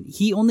 and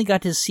he only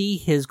got to see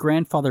his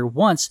grandfather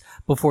once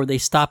before they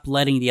stopped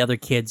letting the other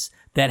kids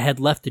that had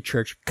left the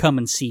church come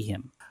and see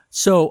him.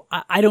 So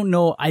I don't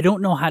know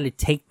how to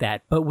take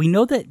that, but we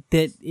know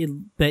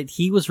that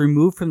he was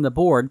removed from the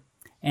board,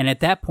 and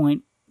at that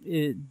point,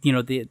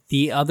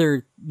 the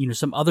other,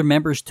 some other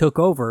members took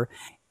over,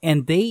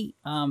 and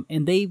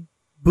they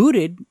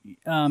booted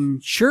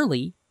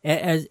Shirley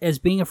as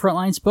being a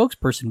frontline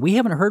spokesperson. We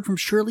haven't heard from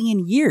Shirley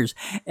in years,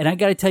 and I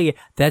got to tell you,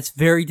 that's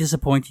very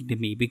disappointing to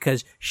me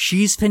because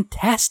she's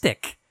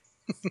fantastic.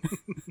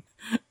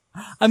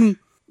 I mean,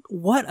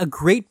 what a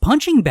great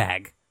punching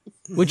bag,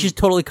 which is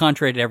totally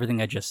contrary to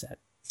everything I just said.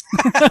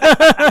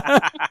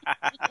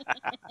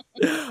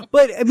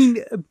 But I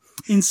mean,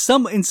 in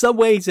some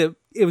ways,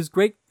 it was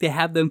great to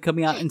have them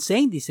coming out and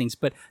saying these things,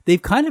 but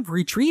they've kind of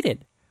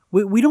retreated.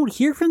 We don't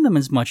hear from them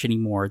as much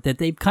anymore. That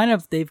they've kind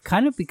of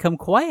become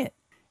quiet.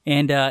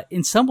 And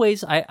in some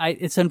ways,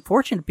 it's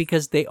unfortunate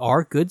because they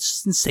are good,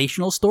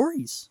 sensational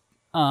stories.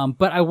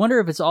 But I wonder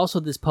if it's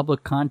also this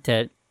public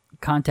contact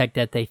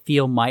that they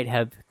feel might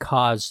have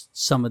caused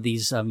some of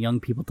these young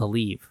people to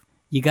leave.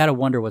 You got to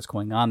wonder what's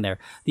going on there.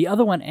 The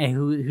other one,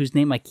 whose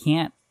name I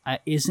can't,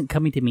 isn't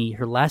coming to me.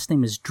 Her last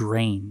name is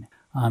Drain.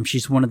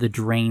 She's one of the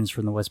Drains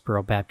from the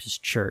Westboro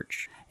Baptist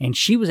Church, and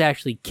she was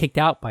actually kicked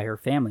out by her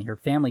family. Her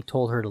family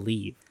told her to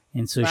leave.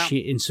 And so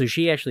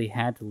she actually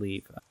had to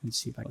leave. Let's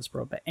see if I can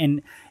Westboro back.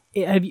 And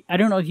I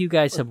don't know if you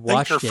guys have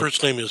watched it. I think her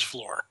first name is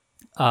Floor.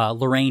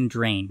 Lorraine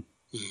Drain.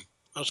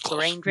 That was close.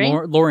 Lorraine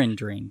Drain? Lauren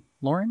Drain.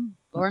 Lauren?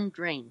 Lauren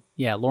Drain.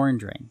 Yeah, Lauren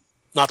Drain.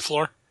 Not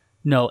Floor?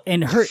 No,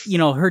 and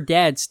her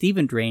dad,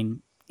 Stephen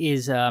Drain,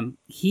 is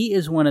he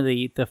is one of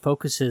the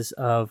focuses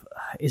of,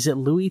 is it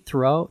Louis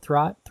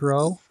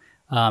Theroux?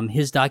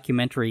 His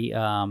documentary,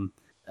 the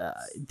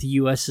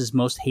U.S.'s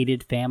Most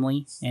Hated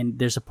Family, and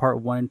there's a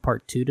part 1 and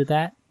part 2 to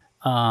that.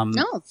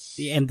 No.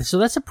 And so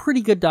that's a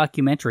pretty good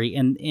documentary,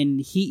 and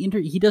he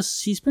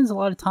spends a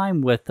lot of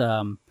time with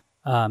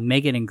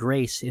Megan and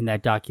Grace in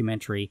that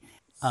documentary,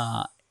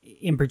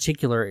 in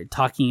particular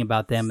talking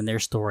about them and their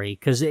story,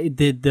 because at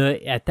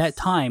that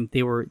time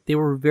they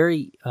were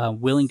very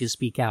willing to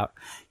speak out.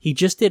 He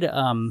just did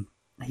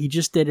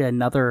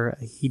another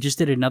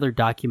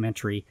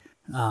documentary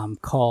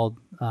called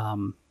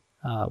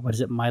what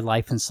is it, My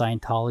Life in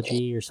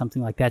Scientology or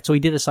something like that. So he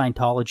did a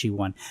Scientology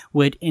one,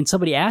 and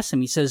somebody asked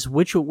him, he says,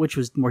 which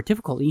was more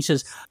difficult? And he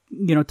says,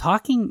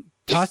 talking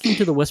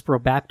to the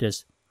Westboro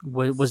Baptist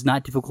was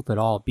not difficult at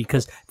all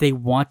because they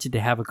wanted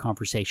to have a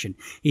conversation.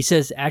 He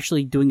says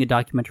actually doing a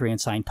documentary on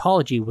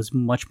Scientology was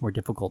much more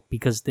difficult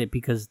because they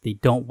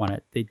don't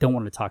want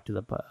to talk to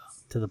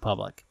the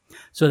public.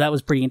 So that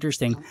was pretty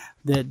interesting.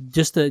 The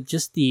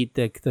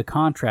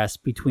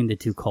contrast between the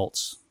two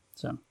cults.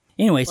 So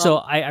anyway, so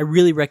I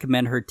really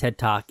recommend her TED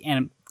Talk,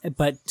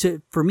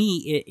 for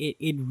me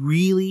it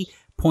really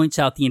points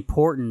out the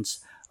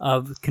importance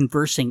of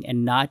conversing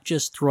and not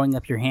just throwing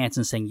up your hands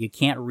and saying you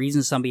can't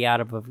reason somebody out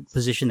of a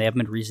position they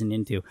haven't been reasoned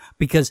into.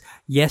 Because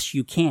yes,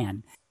 you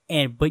can,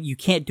 but you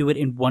can't do it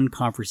in one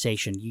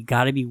conversation. You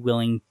got to be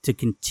willing to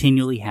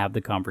continually have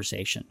the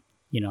conversation.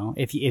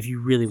 If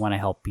you really want to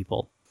help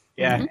people.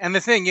 Yeah, mm-hmm. And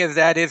the thing is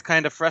that is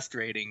kind of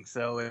frustrating.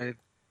 So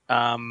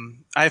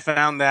I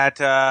found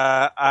that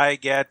I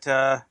get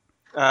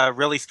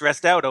really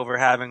stressed out over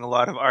having a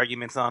lot of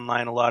arguments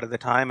online a lot of the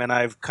time, and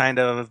I've kind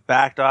of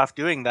backed off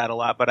doing that a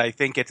lot, but I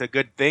think it's a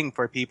good thing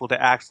for people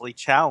to actually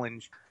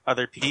challenge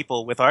other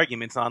people with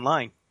arguments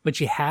online. But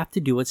you have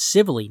to do it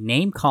civilly.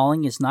 Name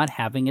calling is not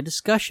having a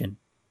discussion.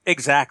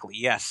 Exactly,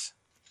 yes.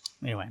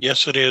 Anyway.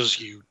 Yes, it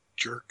is, you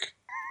jerk.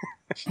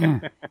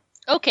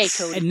 Okay,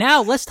 Cody. And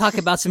now let's talk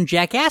about some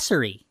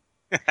jackassery.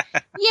 Yay,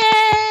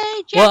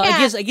 jackass! Well,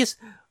 I guess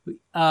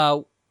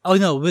oh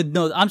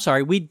no! I'm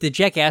sorry. The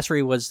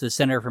jackassery was the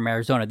senator from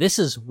Arizona. This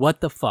is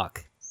what the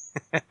fuck,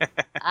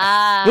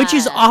 which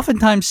is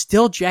oftentimes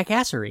still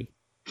jackassery.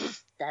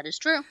 That is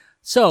true.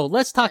 So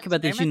let's talk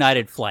about this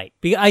United flight.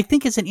 I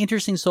think it's an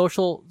interesting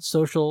social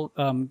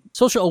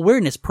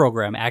awareness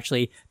program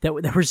actually that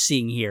we're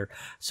seeing here.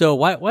 So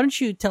why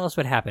don't you tell us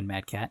what happened,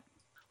 Mad Cat?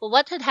 Well,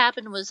 what had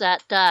happened was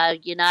that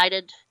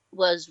United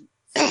was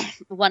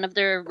one of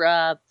their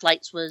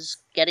flights was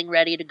getting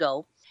ready to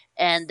go.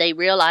 And they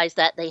realized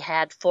that they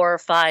had 4 or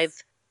 5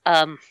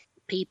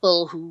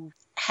 people who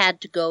had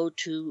to go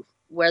to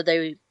where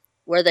they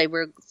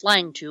were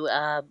flying to.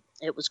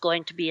 It was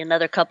going to be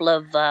another couple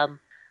of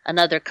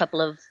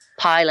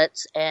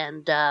pilots,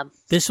 and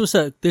this was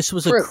a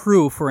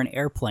crew for an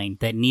airplane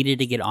that needed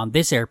to get on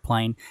this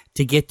airplane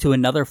to get to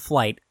another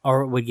flight,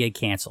 or it would get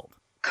canceled.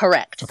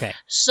 Correct. Okay.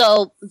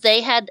 So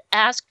they had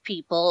asked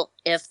people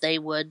if they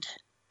would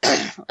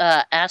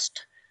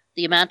asked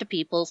the amount of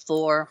people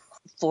for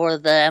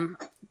them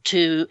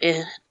to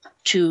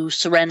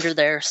surrender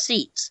their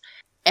seats.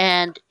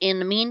 And in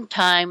the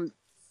meantime,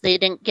 they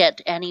didn't get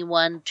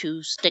anyone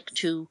to stick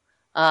to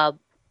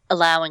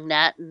allowing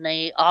that, and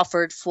they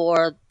offered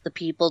for the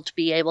people to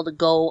be able to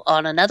go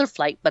on another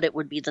flight, but it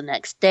would be the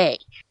next day.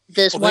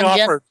 They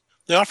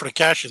offered a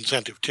cash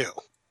incentive too.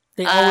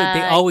 They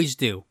always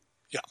do.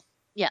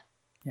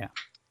 Yeah.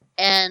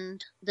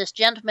 And this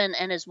gentleman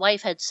and his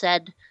wife had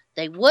said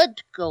they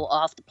would go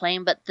off the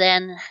plane, but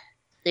then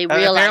they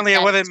realized apparently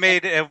it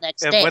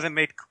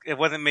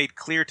wasn't made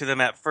clear to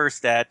them at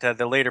first that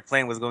the later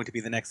plane was going to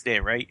be the next day,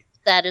 right?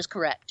 That is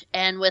correct.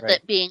 And with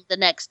it being the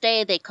next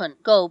day, they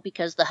couldn't go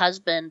because the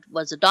husband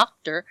was a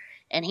doctor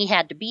and he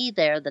had to be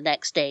there the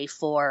next day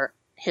for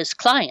his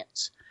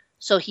clients.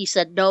 So he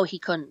said no, he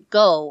couldn't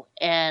go,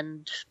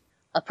 and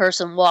a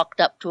person walked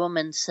up to him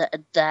and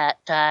said that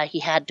he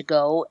had to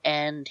go,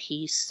 and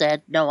he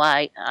said, no,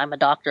 I'm a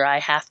doctor. I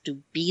have to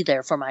be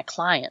there for my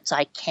clients.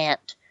 I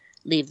can't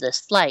leave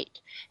this flight.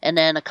 And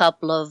then a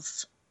couple of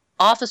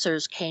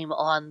officers came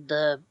on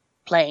the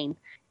plane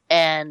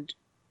and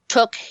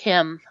took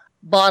him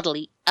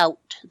bodily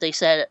out. They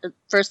said,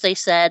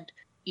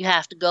 you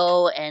have to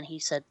go, and he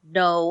said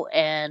no,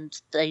 and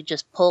they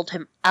just pulled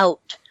him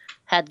out,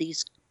 had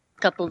these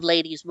couple of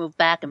ladies move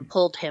back and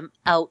pulled him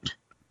out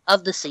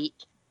of the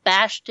seat,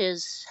 bashed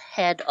his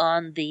head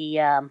on the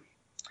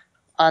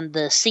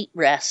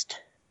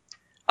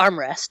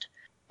armrest,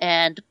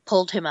 and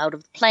pulled him out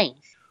of the plane.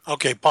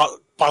 Okay,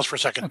 pause for a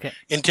second. Okay.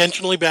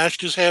 Intentionally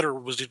bashed his head, or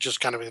was it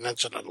just kind of an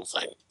incidental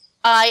thing?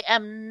 I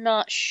am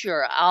not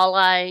sure.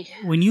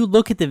 When you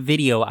look at the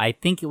video, I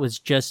think it was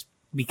just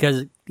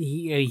because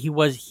he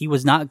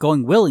was not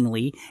going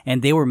willingly,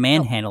 and they were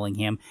manhandling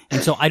him,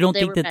 and so I don't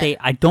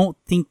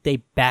think they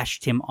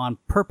bashed him on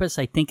purpose.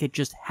 I think it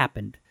just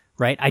happened.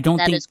 Right,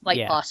 that is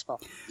quite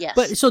possible. Yes,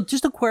 but so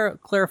just to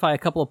clarify a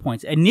couple of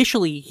points.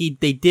 Initially,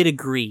 they did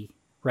agree,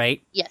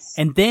 right? Yes,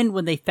 and then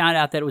when they found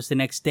out that it was the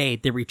next day,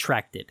 they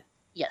retracted.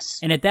 Yes,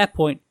 and at that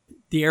point,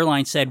 the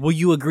airline said, "Well,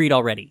 you agreed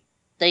already."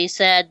 They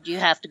said you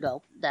have to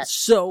go.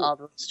 That's all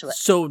there is to it.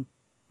 So,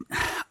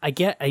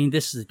 I mean,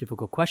 this is a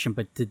difficult question,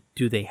 but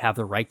do they have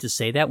the right to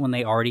say that when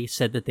they already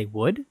said that they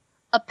would?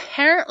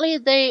 Apparently,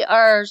 they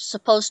are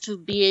supposed to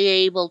be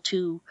able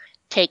to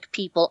take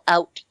people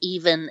out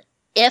even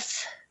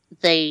if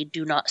they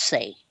do not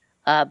say,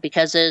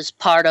 because as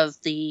part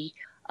of the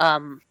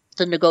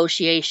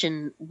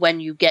negotiation when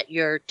you get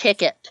your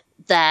ticket,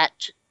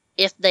 that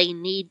if they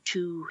need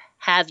to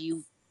have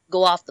you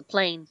go off the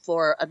plane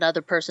for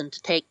another person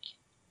to take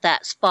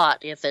that spot,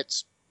 if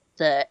it's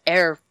the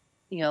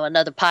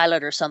another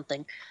pilot or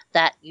something,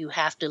 that you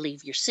have to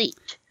leave your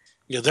seat.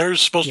 Yeah,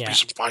 there's supposed to be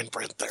some fine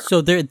print there.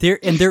 So there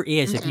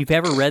is. If you've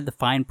ever read the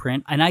fine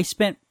print, and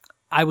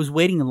I was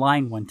waiting in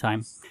line one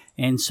time.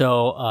 And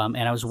so, and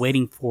I was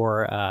waiting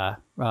for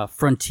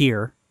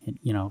Frontier,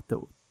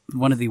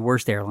 one of the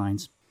worst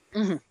airlines,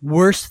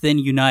 worse than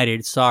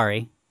United.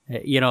 Sorry,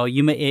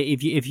 you may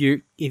if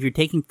you're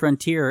taking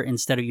Frontier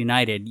instead of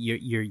United,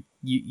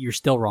 you're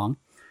still wrong.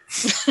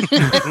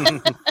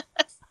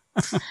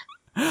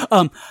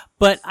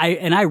 But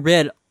I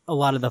read a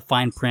lot of the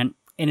fine print,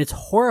 and it's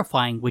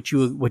horrifying what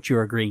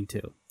you're agreeing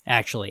to.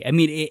 Actually, I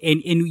mean,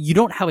 and you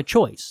don't have a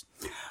choice.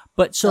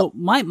 But so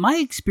my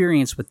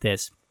experience with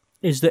this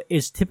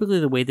is typically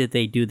the way that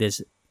they do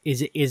this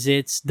is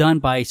it's done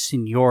by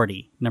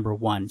seniority, number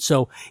one.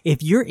 So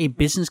if you're a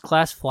business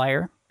class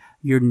flyer,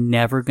 you're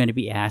never going to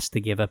be asked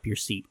to give up your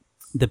seat.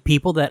 The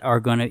people that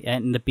are going to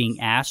end up being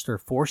asked or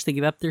forced to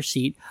give up their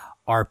seat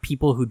are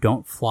people who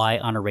don't fly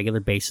on a regular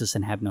basis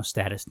and have no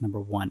status, number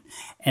one.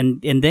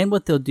 And then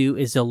what they'll do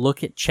is they'll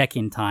look at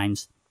check-in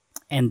times,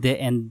 and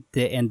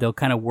they'll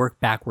kind of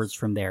work backwards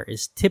from there.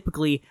 Is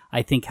typically,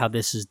 I think, how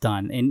this is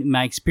done. In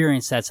my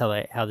experience, that's how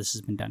this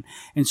has been done.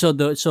 And so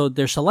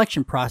their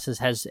selection process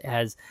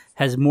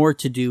has more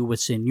to do with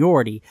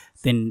seniority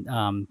than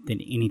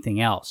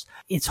anything else.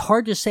 It's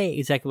hard to say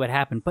exactly what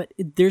happened, but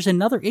there's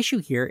another issue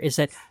here: is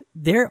that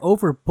they're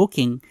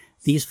overbooking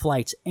these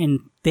flights, and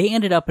they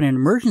ended up in an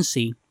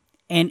emergency,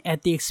 and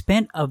at the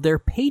expense of their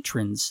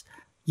patrons.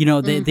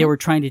 They were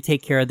trying to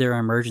take care of their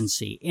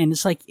emergency. And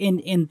it's like,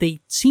 and they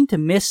seem to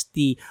miss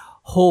the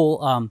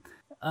whole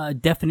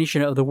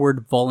definition of the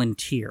word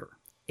volunteer.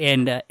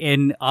 And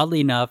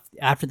oddly enough,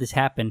 after this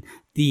happened,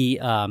 the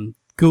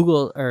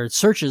Google or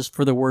searches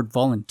for the word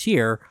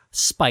volunteer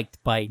spiked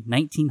by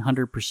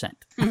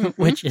 1,900%,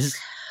 which is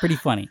pretty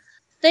funny.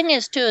 Thing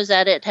is, too, is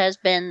that it has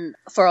been,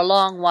 for a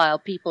long while,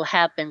 people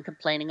have been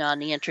complaining on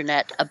the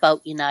internet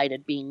about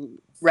United being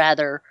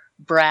rather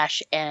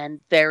brash and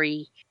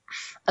very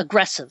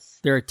aggressive.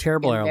 They're a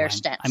terrible airline.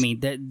 I mean,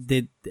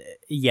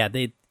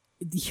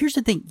 here's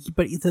the thing,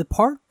 but the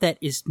part that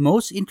is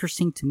most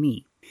interesting to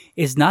me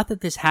is not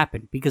that this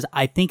happened, because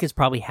I think it's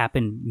probably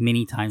happened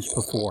many times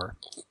before,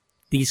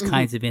 these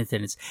kinds of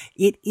incidents.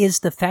 It is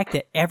the fact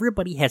that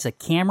everybody has a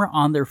camera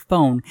on their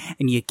phone,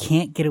 and you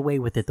can't get away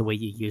with it the way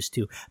you used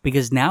to,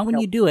 because now when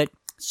you do it,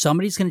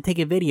 somebody's going to take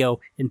a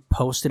video and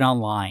post it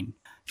online.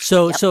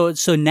 So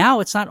now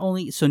it's not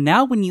only, so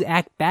now when you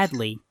act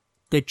badly,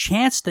 the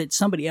chance that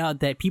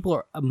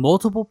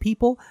multiple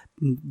people,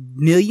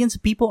 millions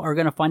of people are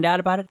going to find out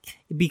about it,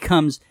 it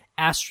becomes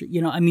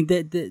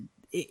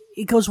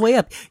it goes way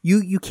up.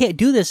 You can't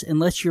do this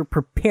unless you're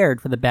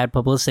prepared for the bad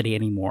publicity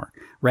anymore,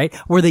 right?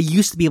 Where they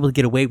used to be able to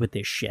get away with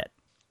this shit.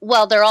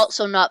 Well, they're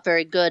also not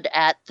very good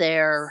at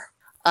their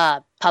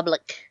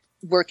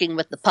working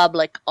with the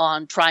public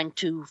on trying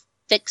to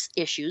fix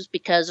issues,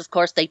 because of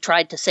course they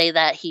tried to say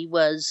that he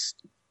was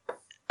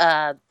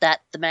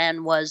that the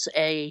man was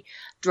a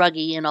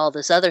druggie and all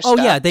this other stuff.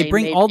 Oh yeah, they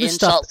bring made all this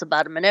insults stuff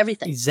about him and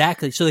everything.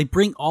 Exactly. So they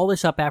bring all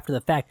this up after the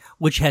fact,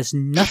 which has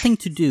nothing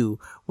to do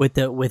with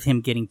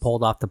him getting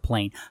pulled off the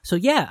plane. So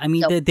yeah, I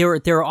mean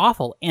they're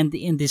awful, and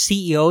the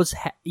CEO's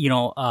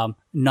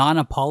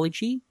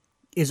non-apology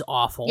is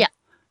awful. Yeah.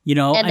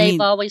 And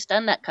they've always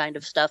done that kind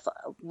of stuff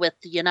with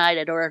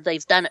United, or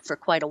they've done it for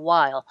quite a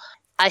while.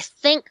 I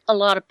think a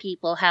lot of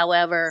people,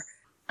 however,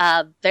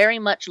 very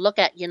much look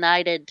at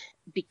United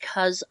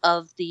because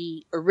of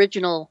the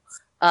original,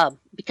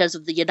 because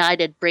of the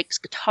United Breaks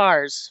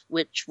Guitars,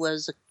 which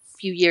was a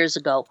few years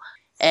ago.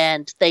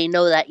 And they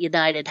know that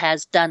United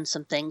has done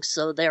some things,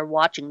 so they're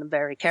watching them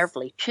very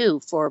carefully,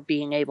 too, for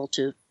being able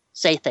to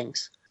say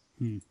things.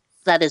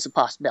 That is a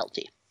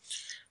possibility.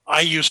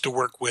 I used to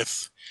work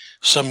with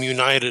some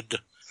United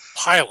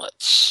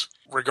pilots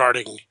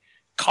regarding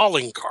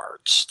calling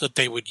cards that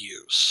they would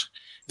use.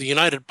 The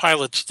United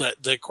pilots,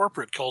 the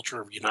corporate culture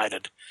of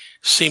United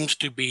seems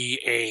to be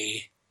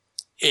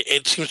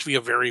it seems to be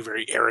a very,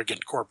 very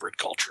arrogant corporate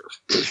culture.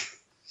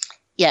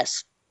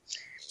 Yes.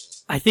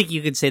 I think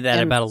you could say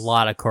that about a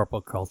lot of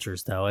corporate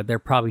cultures, though. They're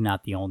probably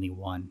not the only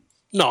one.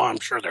 No, I'm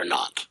sure they're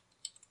not.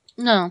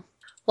 No.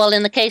 Well,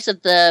 in the case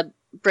of the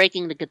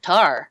breaking the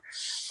guitar,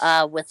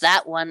 with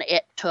that one,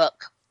 it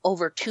took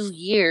over 2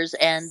 years,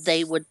 and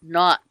they would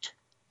not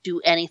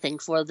do anything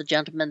for the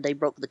gentleman they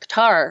broke the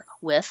guitar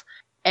with.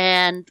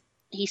 And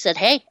he said,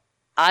 "Hey,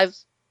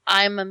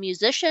 I'm a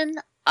musician.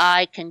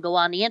 I can go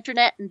on the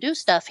internet and do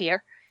stuff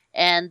here."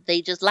 And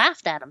they just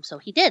laughed at him, so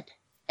he did.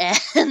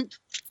 And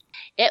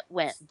it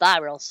went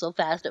viral so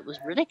fast it was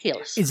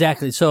ridiculous.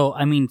 Exactly. So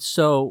I mean,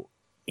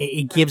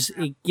 it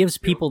gives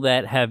people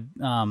that have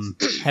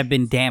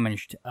been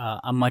damaged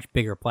a much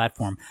bigger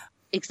platform.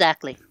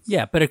 Exactly.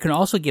 Yeah, but it can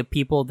also give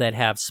people that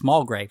have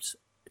small gripes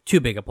too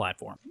big a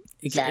platform.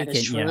 That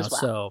is true as well.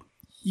 So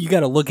you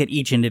got to look at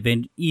each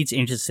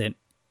incident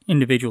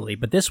individually.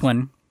 But this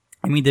one,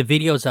 I mean, the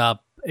video's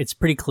up; it's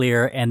pretty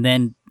clear, and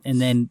then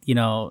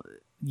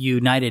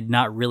United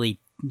not really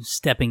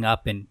stepping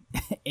up and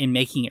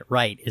making it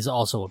right is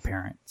also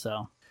apparent.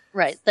 So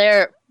right,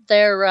 their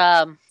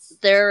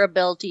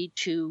ability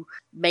to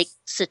make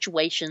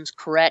situations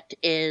correct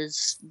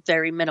is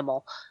very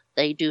minimal.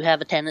 They do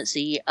have a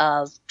tendency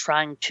of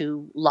trying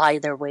to lie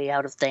their way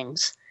out of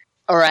things,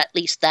 or at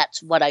least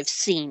that's what I've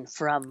seen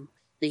from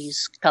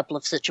these couple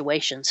of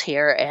situations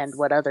here and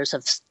what others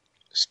have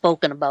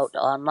spoken about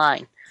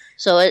online.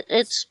 So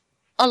it's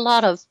a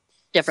lot of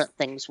different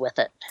things with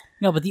it.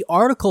 No, but the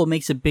article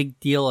makes a big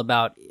deal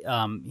about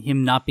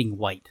him not being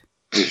white,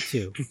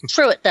 too.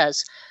 True, it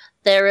does.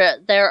 There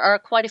are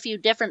quite a few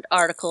different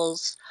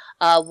articles,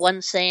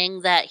 one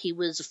saying that he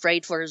was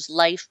afraid for his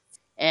life,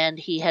 and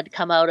he had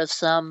come out of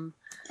some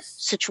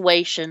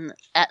situation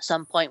at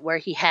some point where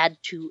he had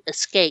to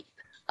escape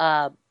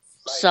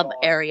some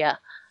area.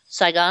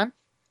 Saigon?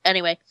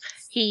 Anyway,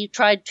 he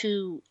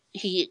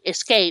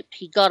escaped,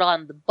 he got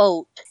on the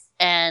boat,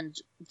 and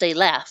they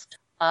left.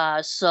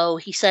 So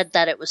he said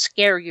that it was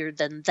scarier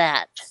than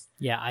that.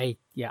 I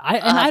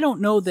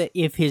don't know that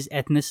if his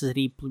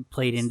ethnicity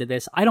played into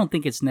this. I don't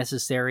think it's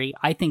necessary.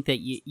 I think that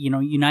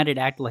United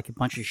acted like a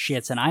bunch of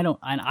shits, and I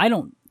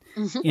don't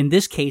in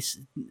this case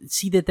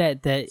see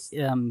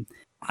that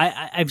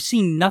I've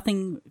seen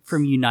nothing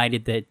from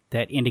United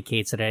that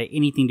indicates that it had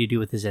anything to do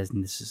with his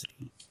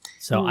ethnicity.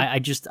 So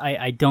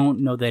I don't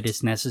know that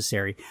it's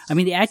necessary. I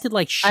mean, they acted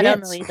like shit. I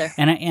don't know either.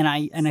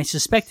 And I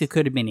suspect it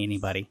could have been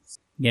anybody.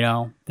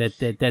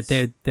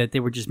 That they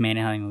were just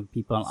manhandling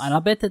people, and I'll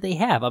bet that they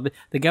have.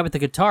 The guy with the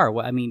guitar.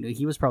 I mean,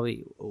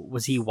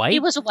 was he white? He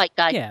was a white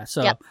guy. Yeah.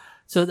 So yep.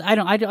 So I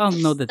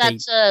don't know that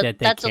that's they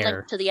that's care. a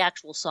link to the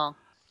actual song.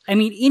 I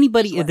mean,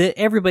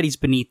 everybody's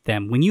beneath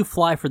them. When you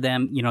fly for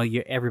them,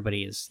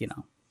 everybody is.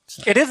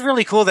 So. It is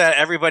really cool that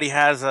everybody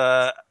has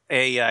a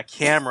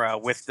camera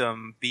with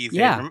them these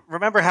days.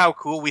 Remember how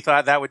cool we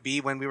thought that would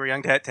be when we were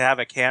young to have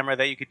a camera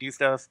that you could do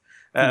stuff,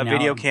 a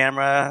video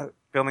camera.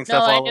 Filming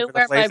stuff all over the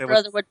place. I knew where my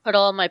brother would put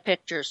all my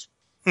pictures.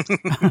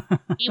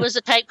 He was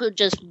the type who'd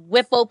just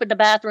whip open the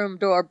bathroom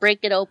door, break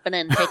it open,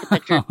 and take a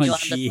picture of you on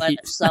the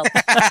toilet. So,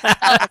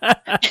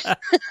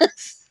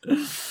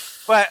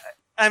 but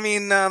I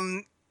mean,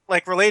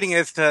 like relating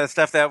this to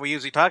stuff that we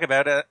usually talk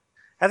about,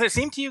 has it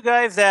seemed to you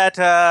guys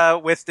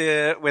that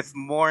with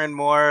more and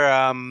more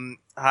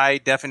high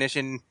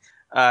definition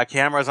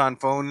cameras on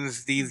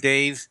phones these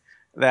days,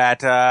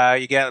 that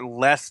you get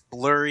less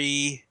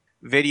blurry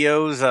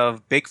videos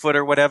of Bigfoot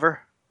or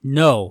whatever?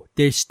 No,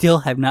 they still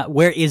have not.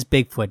 Where is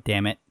Bigfoot,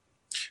 damn it?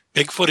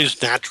 Bigfoot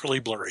is naturally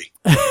blurry.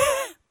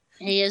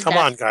 He is. Come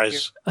on,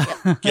 guys.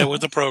 Get with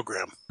the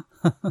program.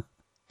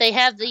 They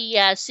have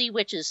the sea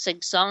witches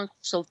sing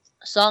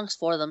songs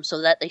for them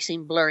so that they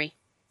seem blurry.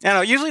 I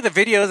know. Usually the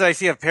videos I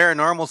see of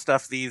paranormal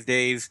stuff these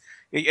days,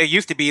 it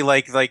used to be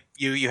like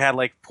you had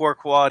like poor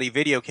quality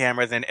video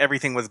cameras and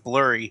everything was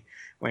blurry.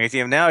 When you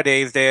see them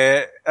nowadays,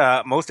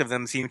 most of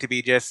them seem to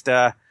be just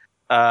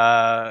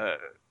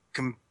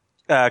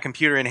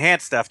computer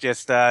enhanced stuff.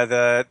 Just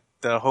the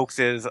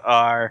hoaxes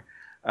are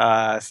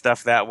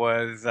stuff that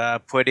was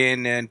put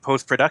in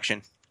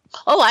post-production.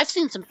 Oh, I've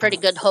seen some pretty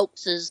good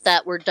hoaxes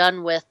that were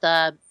done with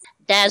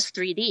DAZ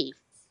 3D.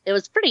 It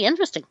was pretty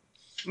interesting.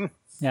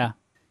 Yeah.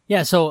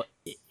 Yeah, so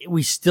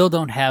we still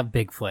don't have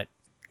Bigfoot.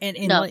 And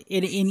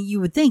you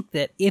would think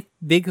that if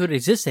Bigfoot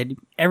existed,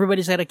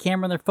 everybody's got a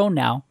camera on their phone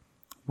now.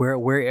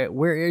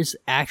 Where is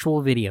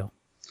actual video?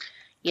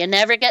 You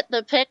never get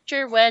the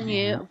picture when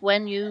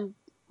you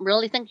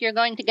really think you're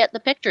going to get the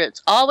picture.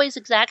 It's always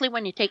exactly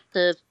when you take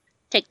the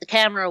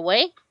camera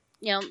away.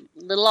 You know,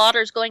 little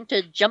otter's going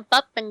to jump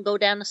up and go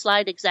down the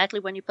slide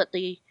exactly when you put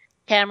the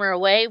camera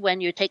away.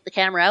 When you take the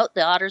camera out,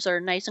 the otters are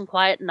nice and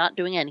quiet and not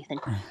doing anything.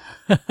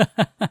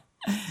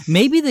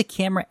 Maybe the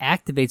camera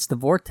activates the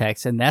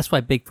vortex, and that's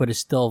why Bigfoot is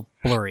still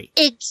blurry.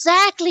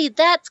 Exactly,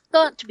 that's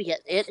got to be it.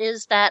 It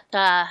is that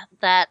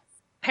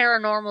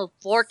paranormal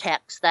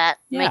vortex that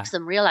makes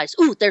them realize,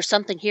 ooh, there's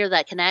something here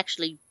that can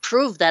actually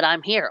prove that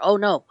I'm here. Oh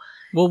no.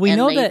 Well, we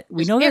know that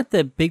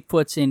the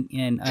Bigfoots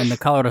in the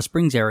Colorado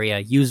Springs area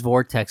use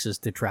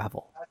vortexes to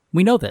travel.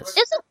 We know this.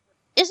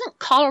 Isn't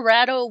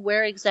Colorado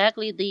where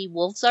exactly the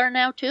wolves are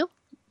now too?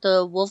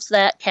 The wolves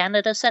that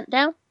Canada sent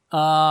down?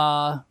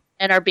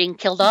 And are being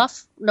killed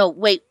off? No,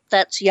 wait,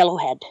 that's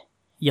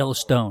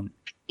Yellowstone.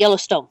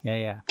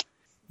 Yeah.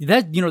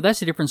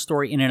 That's a different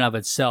story in and of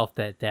itself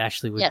that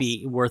actually would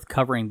be worth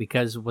covering,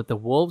 because what the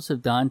wolves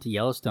have done to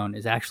Yellowstone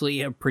is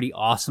actually a pretty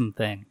awesome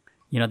thing.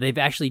 You know, they've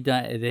actually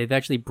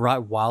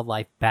brought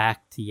wildlife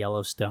back to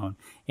Yellowstone,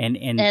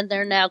 and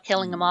they're now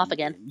killing them off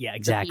again. Yeah,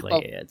 exactly.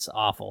 It's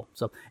awful.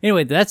 So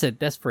anyway, that's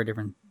for a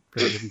different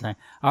time.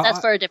 That's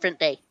for a different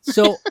day.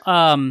 So,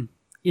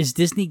 is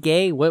Disney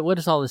gay? What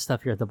is all this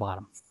stuff here at the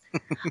bottom?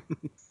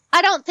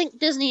 I don't think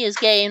Disney is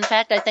gay. In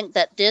fact, I think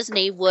that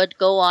Disney would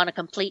go on a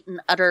complete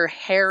and utter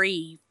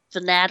hairy,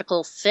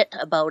 fanatical fit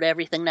about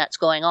everything that's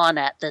going on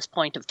at this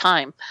point of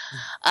time.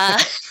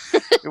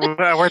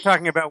 We're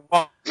talking about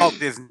Walt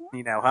Disney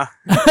now, huh?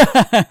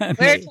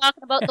 We're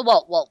talking about the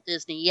Walt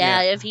Disney.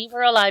 Yeah, if he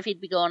were alive, he'd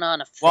be going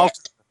on a fit.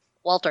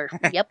 Walter.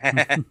 Yep.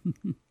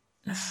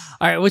 All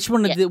right, which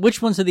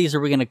ones of these are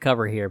we going to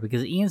cover here?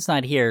 Because Ian's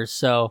not here,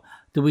 so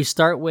do we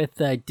start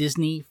with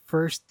Disney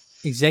first?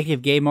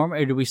 Executive gay moment,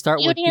 or do we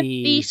start with the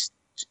Beast?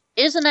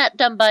 Isn't that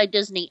done by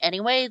Disney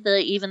anyway?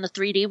 Even the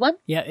 3D one?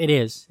 Yeah, it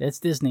is. It's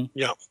Disney.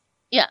 Yeah.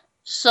 Yeah.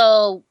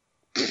 So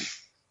I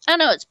don't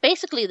know. It's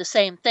basically the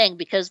same thing,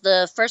 because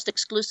the first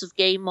exclusive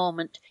gay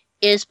moment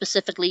is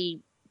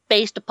specifically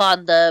based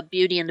upon the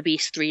Beauty and the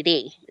Beast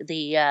 3D,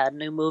 the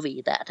new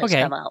movie that has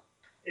come out.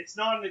 It's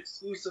not an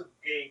exclusive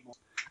gay moment.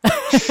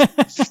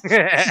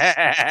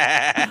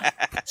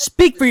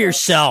 Speak for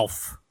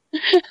yourself.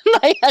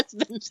 My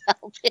husband's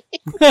helping.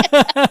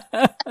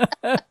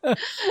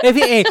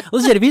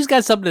 If he's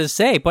got something to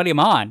say, put him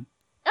on.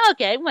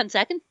 Okay, 1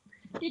 second.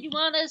 Did you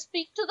want to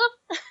speak to them?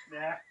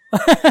 Nah.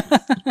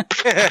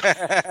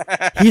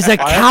 He's a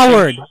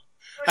coward.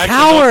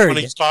 Coward. What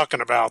he's talking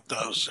about,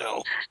 though.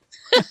 So.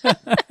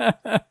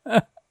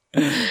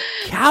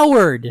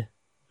 Coward.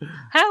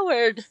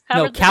 Howard.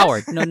 No,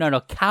 coward.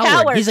 No,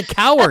 coward. He's a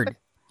coward.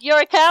 You're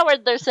a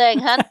coward, they're saying,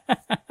 huh?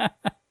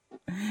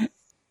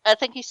 I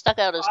think he stuck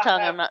out his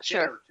tongue. I'm not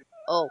sure.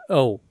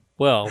 Oh,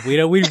 well,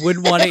 we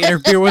wouldn't want to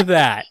interfere with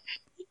that.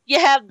 You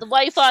have the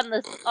wife on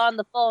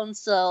the phone,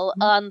 so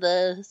on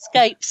the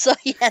Skype, so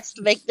he has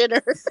to make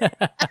dinner.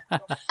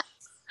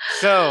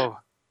 So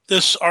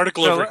this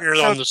article over here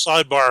on the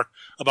sidebar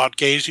about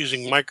gays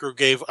using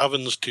microwave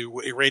ovens to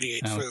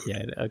irradiate food.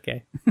 Yeah,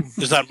 okay.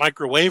 Is that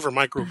microwave or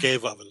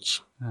microwave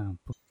ovens?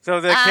 So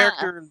the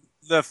character,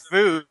 the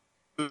Foo,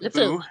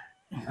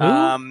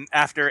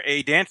 after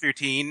a dance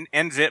routine,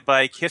 ends it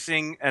by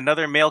kissing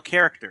another male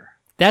character.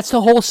 That's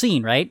the whole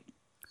scene, right?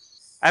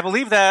 I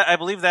believe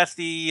that's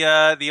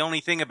the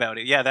only thing about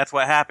it. Yeah, that's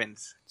what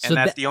happens, and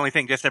that's the only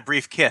thing. Just a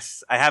brief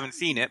kiss. I haven't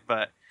seen it,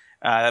 but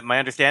my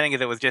understanding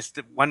is it was just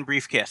one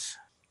brief kiss.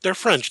 They're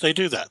French. They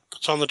do that.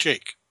 It's on the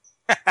cheek.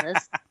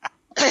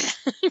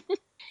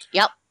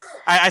 Yep.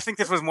 I think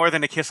this was more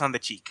than a kiss on the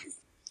cheek.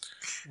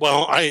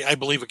 Well, I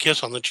believe a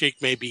kiss on the cheek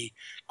may be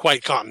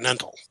quite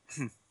continental.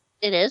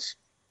 It is.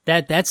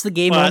 That's the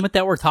gay moment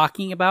that we're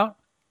talking about?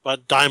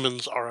 But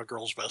diamonds are a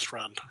girl's best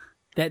friend.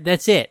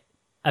 That's it.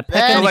 A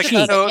peck on the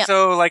cheek.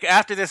 So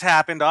after this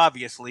happened,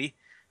 obviously,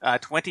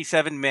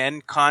 27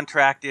 men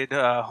contracted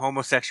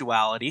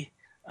homosexuality.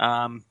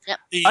 Yep.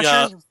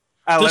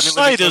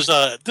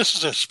 This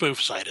is a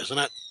spoof site, isn't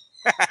it?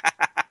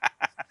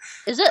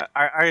 Is it?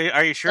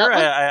 Are you sure?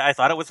 I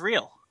thought it was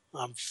real.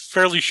 I'm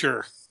fairly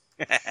sure.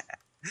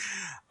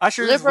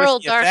 Ushers with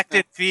the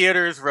affected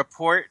theaters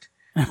report.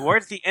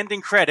 Towards the ending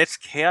credits,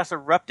 chaos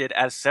erupted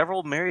as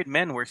several married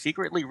men were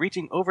secretly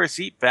reaching over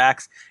seat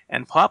backs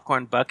and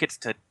popcorn buckets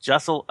to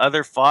jostle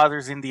other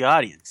fathers in the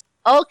audience.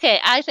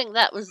 Okay, I think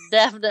that was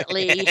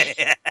definitely...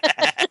 The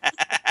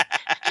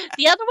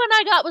other one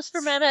I got was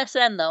from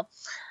MSN, though.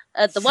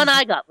 The one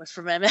I got was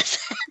from MSN.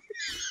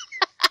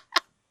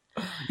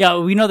 Yeah,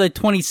 we know that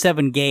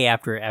 27 gay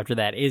after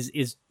that is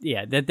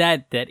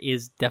that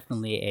is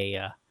definitely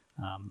a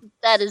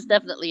That is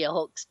definitely a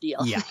hoax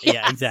deal. Yeah,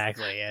 yeah,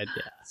 exactly. And,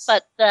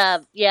 But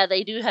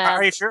they do have.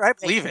 Are you sure? I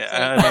believe it.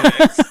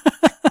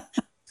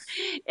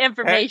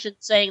 Information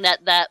saying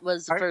that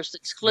was the first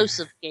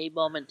exclusive gay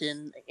moment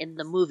in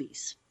the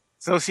movies.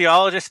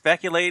 Sociologists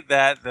speculate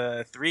that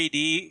the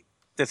 3D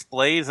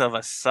displays of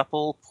a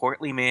supple,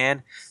 portly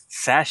man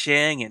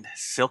sashaying in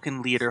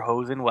silken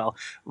lederhosen while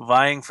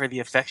vying for the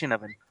affection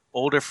of an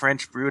older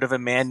French brood of a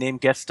man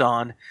named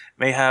Gaston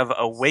may have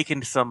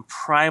awakened some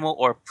primal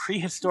or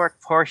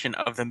prehistoric portion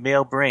of the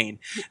male brain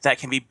that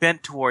can be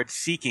bent towards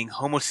seeking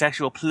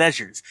homosexual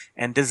pleasures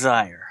and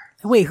desire.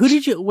 Wait, who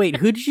did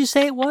you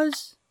say it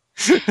was?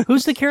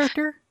 Who's the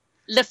character?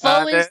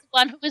 LeFou is the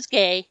one who is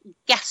gay.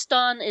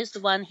 Gaston is the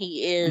one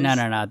he is.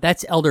 No.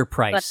 That's Elder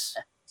Price.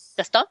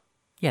 Gaston?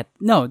 Yeah,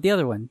 no, the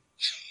other one.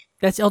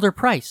 That's Elder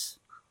Price.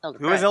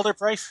 Who is Elder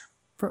Price?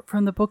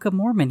 From the Book of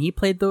Mormon. He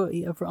played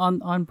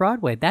on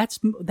Broadway. That's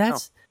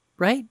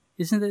right.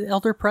 Isn't it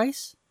Elder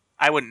Price?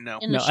 I wouldn't know.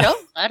 In the show?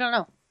 I don't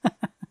know.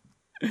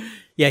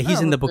 Yeah, he's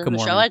in the Book of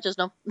Mormon. Show, I just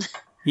know.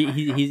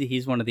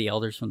 He's one of the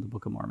elders from the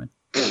Book of Mormon.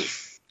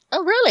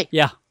 Oh, really?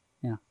 Yeah.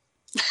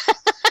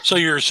 So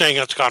you're saying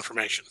that's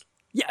confirmation?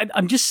 Yeah,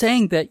 I'm just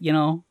saying that,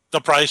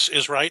 the price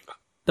is right.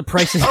 The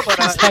price is.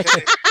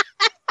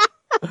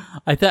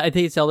 I think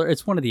it's elder.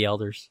 It's one of the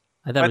elders.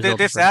 I thought. But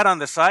this ad on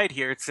the side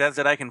here, it says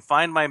that I can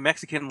find my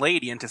Mexican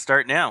lady and to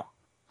start now.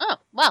 Oh,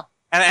 wow.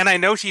 And I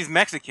know she's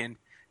Mexican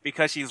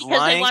because lying.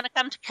 Because they want to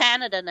come to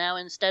Canada now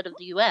instead of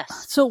the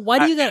U.S. So why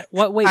do you got?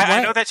 Wait.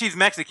 I know that she's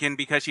Mexican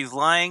because she's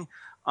lying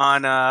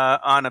on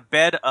a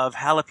bed of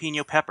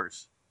jalapeno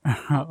peppers.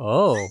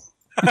 Oh.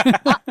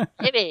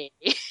 Maybe.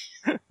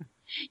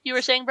 You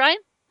were saying, Brian?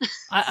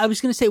 I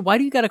was going to say, why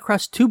do you got to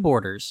cross two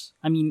borders?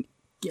 I mean,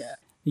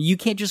 you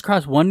can't just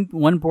cross one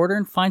border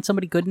and find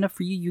somebody good enough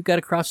for you. You got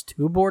to cross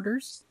two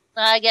borders?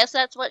 I guess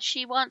that's what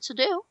she wants to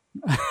do.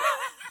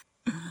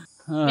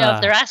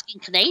 If they're asking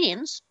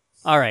Canadians.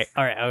 All right.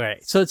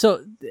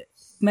 So,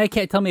 Matt,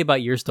 tell me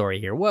about your story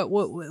here.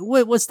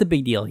 What's the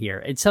big deal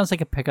here? It sounds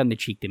like a peck on the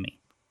cheek to me.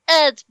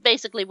 It's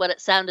basically what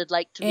it sounded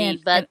like to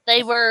me, but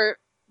they were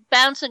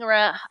bouncing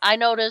around. I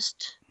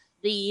noticed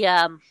the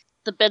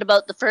bit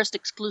about the first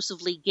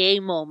exclusively gay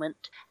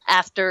moment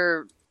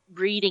after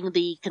reading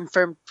the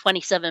confirmed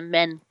 27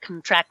 men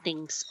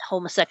contracting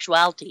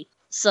homosexuality.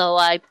 So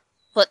I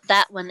put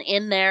that one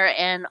in there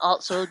and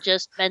also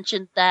just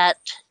mentioned that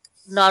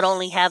not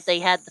only have they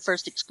had the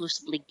first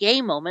exclusively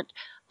gay moment,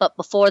 but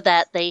before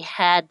that they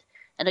had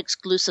an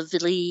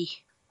exclusively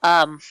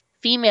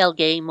female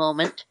gay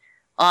moment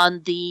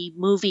on the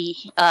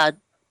movie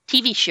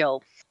TV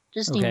show.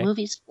 Disney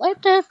movies.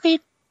 What the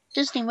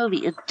Disney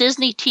movie? A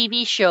Disney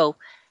TV show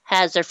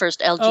has their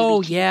first LGBT.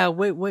 Oh yeah,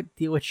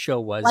 what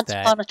show was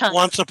that?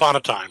 Once Upon a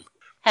Time.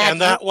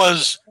 And that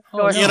was,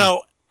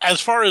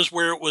 as far as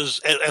where it was,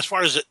 as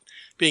far as it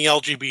being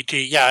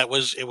LGBT, yeah, it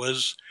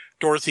was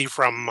Dorothy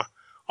from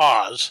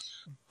Oz,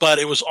 but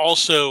it was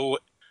also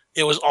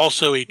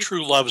a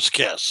true love's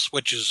kiss,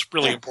 which is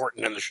really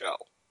important in the show.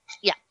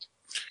 Yeah.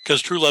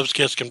 Because true love's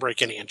kiss can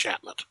break any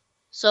enchantment.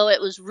 So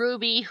it was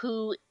Ruby,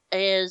 who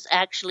is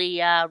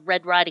actually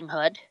Red Riding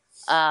Hood.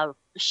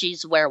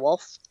 She's a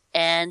werewolf,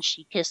 and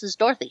she kisses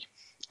Dorothy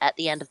at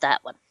the end of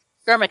that one.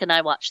 Gurmick and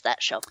I watched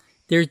that show.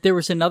 There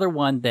was another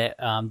one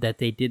that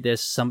they did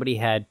this. Somebody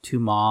had two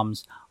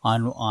moms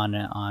on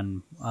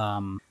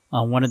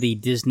one of the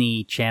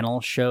Disney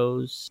Channel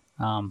shows,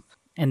 and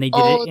they did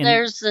it.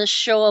 There's the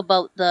show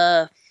about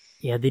the.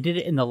 Yeah, they did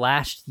it in the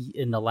last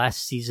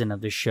season of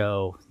the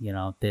show.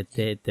 That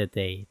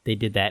they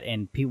did that,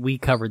 and we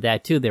covered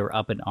that too. They were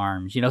up in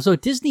arms. So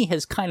Disney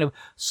has kind of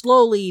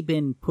slowly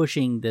been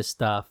pushing this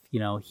stuff,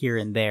 here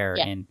and there,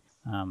 and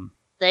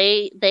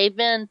they've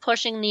been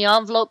pushing the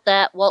envelope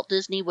that Walt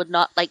Disney would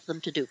not like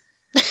them to do.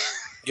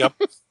 Yep,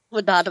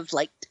 would not have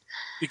liked,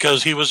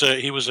 because he was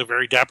a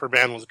very dapper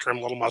man with a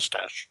trim little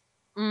mustache.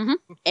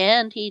 Mm-hmm.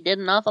 And he did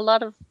an awful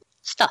lot of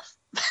stuff.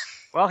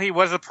 Well, he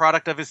was a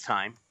product of his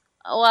time.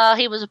 Well,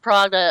 he was a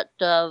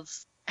product of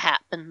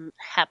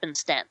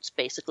happenstance,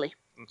 basically.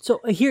 So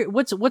here,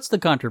 what's the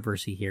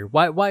controversy here?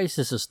 Why is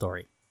this a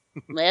story?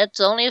 It's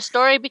only a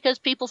story because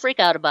people freak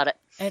out about it.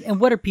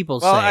 And what are people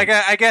saying?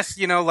 Well, I guess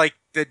like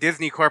the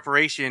Disney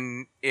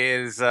Corporation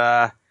is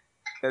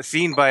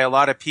seen by a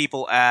lot of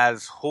people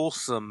as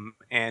wholesome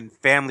and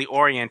family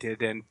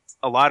oriented, and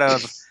a lot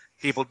of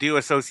people do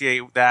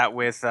associate that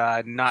with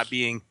not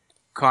being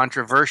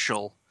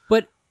controversial.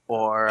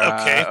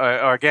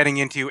 Or getting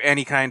into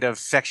any kind of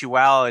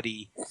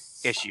sexuality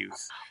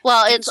issues.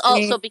 Well, it's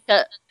also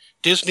because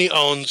Disney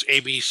owns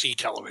ABC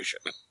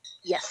Television.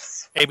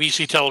 Yes.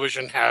 ABC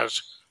Television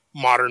has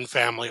Modern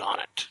Family on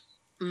it,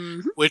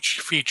 which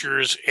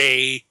features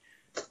a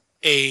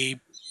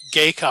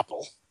gay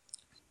couple,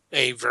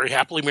 a very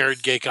happily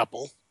married gay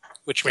couple,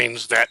 which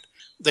means that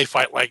they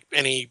fight like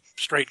any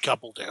straight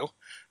couple do,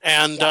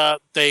 and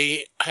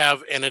they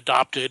have an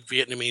adopted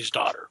Vietnamese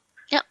daughter.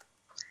 Yep.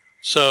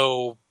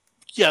 So.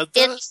 Yeah,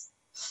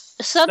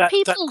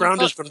 that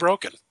ground has been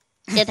broken.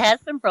 It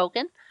has been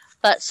broken,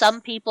 but some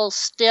people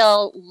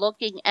still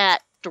looking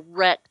at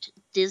direct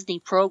Disney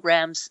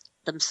programs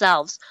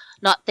themselves,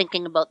 not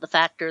thinking about the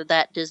factor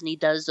that Disney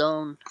does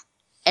own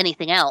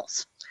anything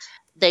else.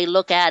 They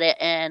look at it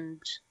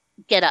and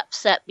get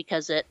upset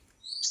because it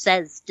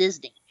says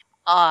Disney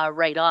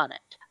right on it.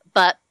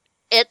 But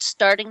it's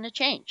starting to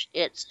change.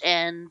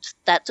 And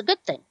that's a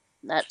good thing.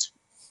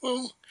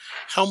 Well,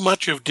 how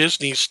much of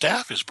Disney's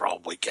staff is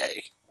probably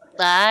gay?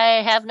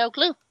 I have no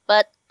clue.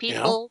 But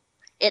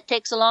it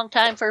takes a long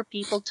time for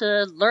people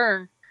to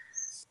learn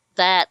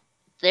that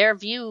their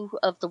view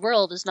of the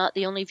world is not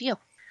the only view.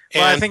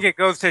 Well, I think it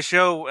goes to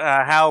show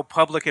how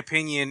public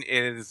opinion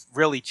is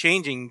really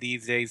changing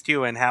these days,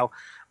 too, and how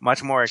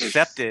much more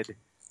accepted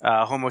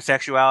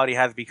homosexuality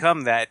has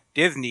become, that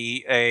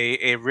Disney,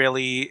 a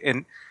really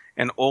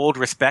an old,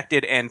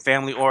 respected, and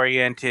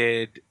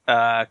family-oriented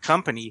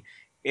company,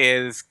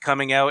 is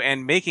coming out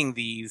and making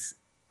these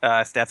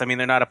steps. I mean,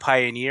 they're not a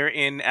pioneer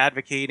in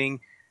advocating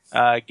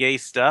gay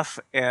stuff,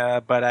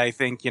 but I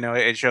think,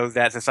 it shows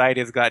that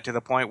society has got to the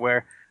point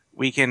where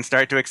we can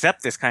start to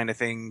accept this kind of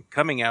thing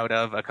coming out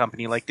of a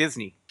company like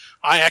Disney.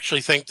 I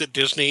actually think that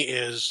Disney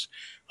is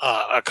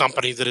a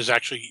company that is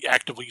actually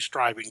actively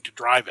striving to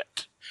drive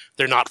it.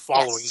 They're not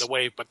following the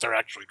wave, but they're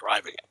actually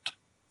driving it.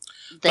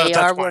 They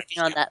are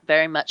working on that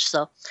very much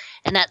so.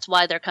 And that's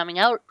why they're coming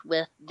out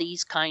with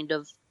these kind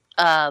of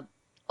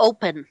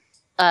open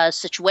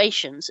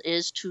situations,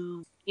 is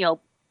to,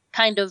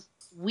 kind of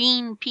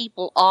wean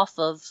people off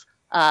of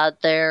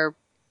their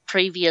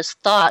previous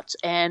thoughts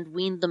and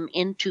wean them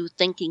into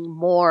thinking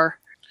more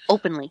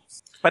openly.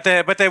 But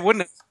they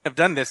wouldn't have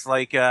done this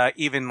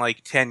even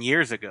 10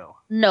 years ago.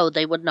 No,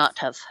 they would not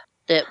have.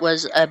 It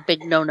was a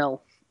big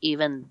no-no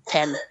even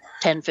 10,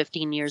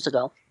 15 years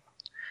ago.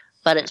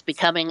 But it's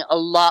becoming a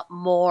lot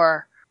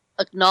more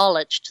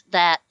acknowledged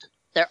that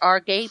there are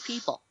gay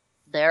people.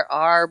 There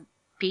are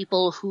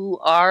people who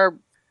are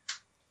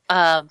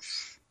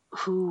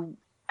who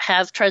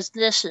have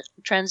transitioned.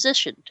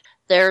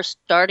 They're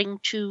starting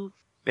to.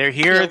 They're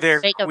here.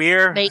 They're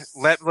queer.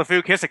 Let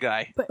LeFou kiss a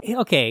guy. But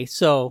okay,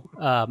 so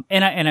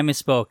and I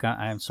misspoke.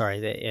 I'm sorry.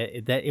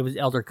 That it was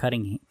Elder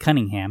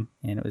Cunningham,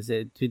 and it was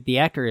the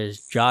actor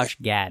is Josh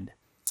Gad.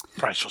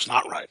 Price was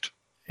not right.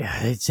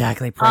 Yeah,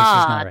 exactly. Price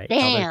is not right.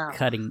 Damn.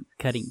 Elder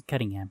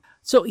Cunningham.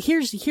 So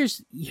here's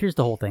the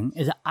whole thing.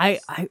 Is I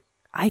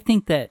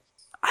think that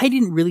I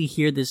didn't really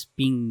hear this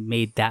being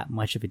made that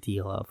much of a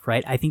deal of,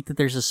 right? I think that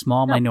there's a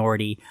small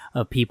minority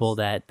of people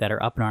that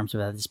are up in arms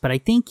about this, but I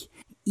think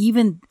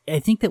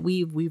that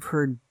we've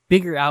heard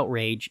bigger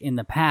outrage in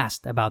the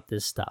past about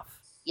this stuff.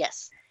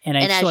 Yes. And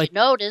as you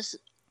notice,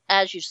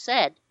 as you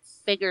said,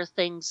 bigger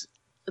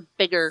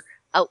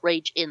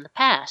outrage in the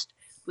past,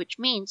 which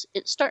means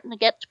it's starting to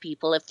get to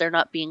people if they're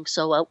not being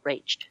so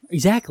outraged.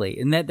 Exactly.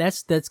 And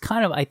that's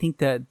kind of, I think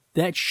that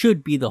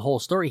should be the whole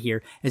story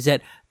here, is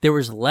that there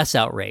was less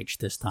outrage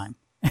this time.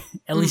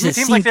 At least it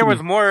seems like there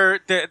was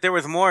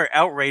more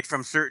outrage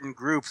from certain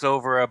groups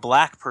over a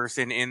black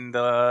person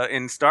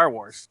in Star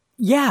Wars.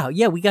 Yeah,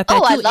 we got that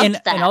too. I loved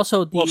that. And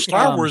also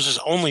Star Wars is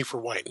only for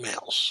white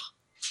males.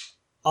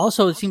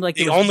 Also, it seemed like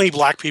the only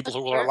black people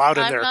who are allowed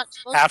in there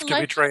have to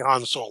betray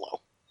Han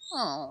Solo.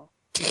 Oh.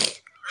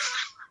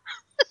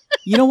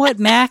 You know what,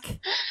 Mac?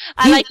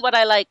 I like what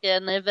I like,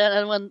 and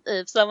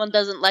if someone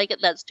doesn't like it,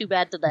 that's too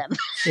bad to them.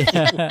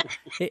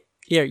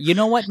 Here, you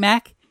know what,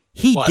 Mac?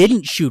 He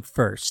didn't shoot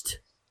first.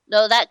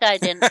 No, that guy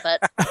didn't,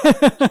 but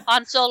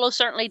Han Solo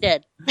certainly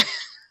did.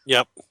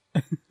 Yep.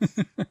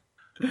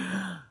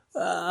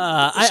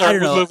 I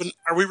don't know.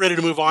 Are we ready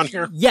to move on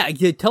here? Yeah,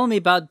 tell me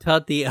about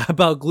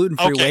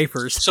gluten-free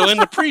wafers. So in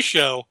the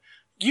pre-show,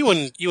 you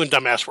and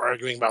Dumbass were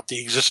arguing about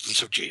the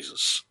existence of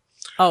Jesus.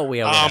 Oh,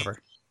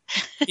 whatever.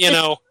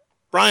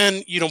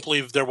 Brian, you don't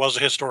believe there was a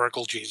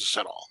historical Jesus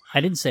at all. I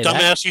didn't say Dumbass,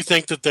 that. Dumbass, you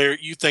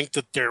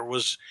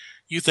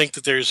think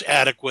that there's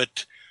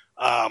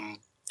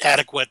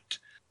adequate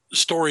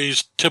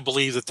stories to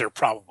believe that there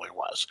probably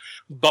was.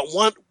 But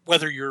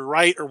whether you're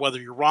right or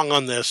whether you're wrong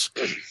on this,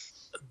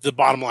 the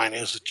bottom line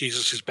is that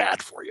Jesus is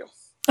bad for you.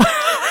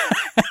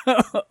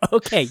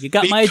 Okay, you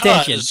got my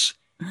attention.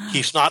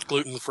 He's not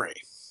gluten-free.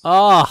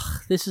 Oh,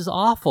 this is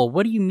awful.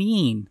 What do you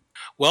mean?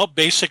 Well,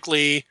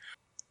 basically,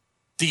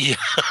 the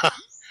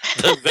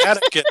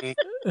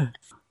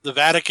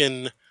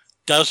Vatican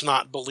does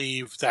not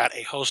believe that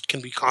a host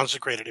can be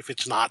consecrated if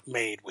it's not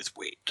made with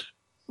wheat.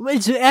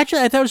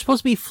 Actually, I thought it was supposed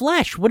to be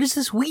flesh. What is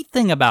this wheat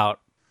thing about?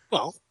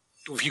 Well,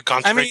 if you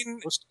consecrate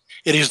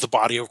it is the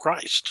body of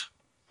Christ.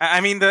 I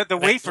mean, the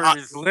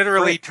wafers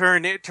literally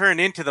turn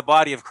into the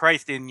body of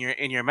Christ in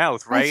your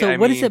mouth, right? So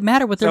what does it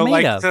matter what they're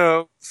made of?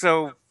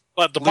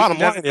 But the bottom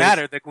line doesn't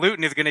matter. The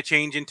gluten is going to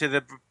change into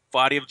the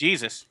body of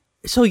Jesus.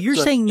 So you're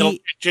saying it'll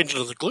change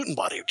into the gluten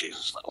body of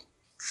Jesus, though.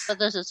 But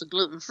this is a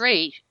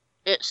gluten-free.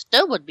 It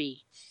still would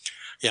be.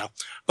 Yeah.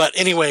 But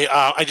anyway,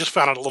 I just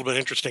found it a little bit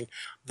interesting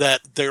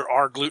that there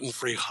are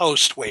gluten-free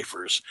host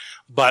wafers,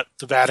 but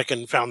the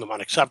Vatican found them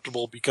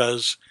unacceptable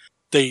because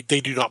they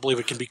do not believe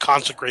it can be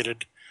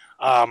consecrated.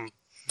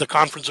 The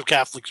Conference of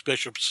Catholic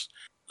Bishops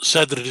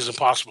said that it is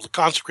impossible to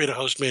consecrate a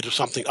host made of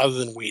something other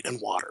than wheat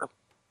and water.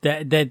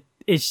 That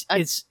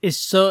It's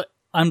so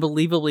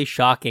unbelievably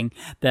shocking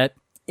that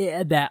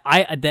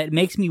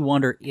makes me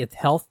wonder if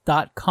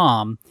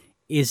health.com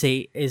is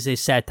a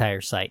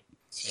satire site.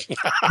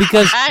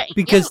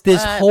 Because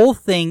this whole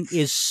thing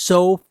is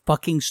so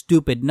fucking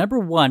stupid. Number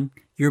one,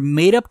 your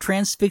made up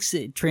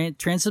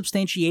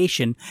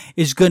transubstantiation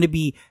is going to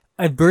be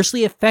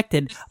adversely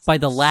affected by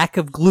the lack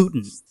of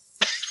gluten.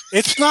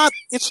 It's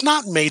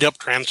not made up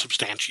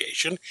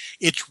transubstantiation.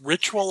 It's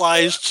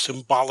ritualized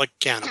symbolic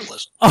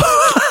cannibalism.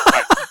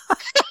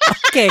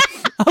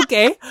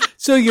 Okay.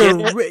 So you're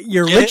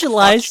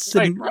ritualized.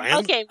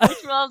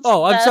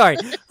 Oh, I'm sorry.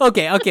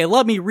 Okay.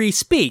 Let me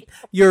re-speak.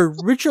 Your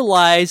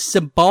ritualized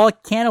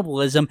symbolic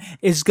cannibalism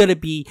is going to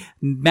be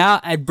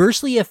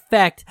adversely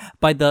affected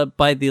by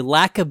the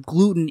lack of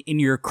gluten in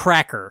your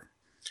cracker.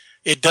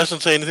 It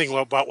doesn't say anything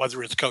about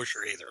whether it's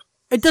kosher either.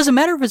 It doesn't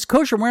matter if it's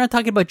kosher. We're not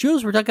talking about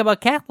Jews. We're talking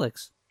about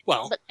Catholics.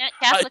 Well,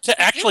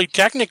 actually,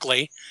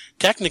 technically,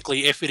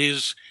 if it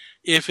is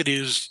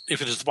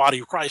the body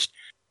of Christ,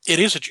 it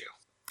is a Jew.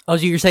 Oh,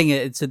 so you're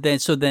saying so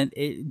do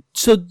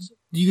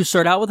you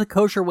start out with a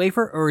kosher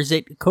wafer, or is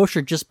it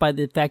kosher just by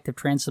the fact of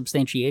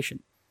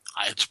transubstantiation?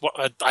 I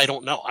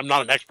don't know. I'm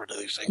not an expert at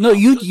these things. No,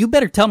 you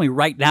better tell me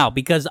right now,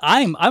 because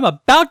I'm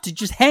about to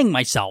just hang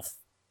myself.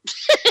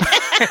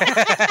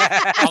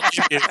 I'll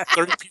give you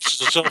 30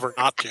 pieces of silver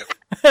not to.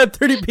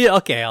 30 pieces?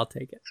 Okay, I'll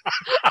take it.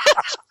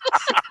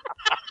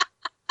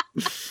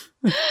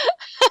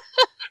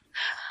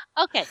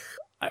 Okay.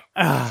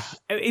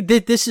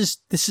 This is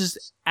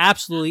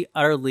absolutely,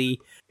 utterly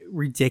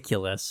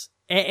ridiculous.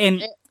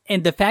 And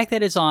the fact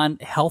that it's on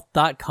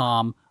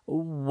health.com,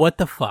 what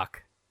the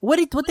fuck? What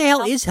the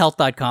hell is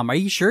health.com? Are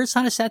you sure it's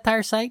not a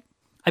satire site?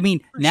 I mean,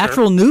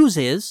 Natural News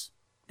is.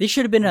 This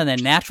should have been on a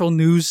natural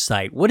news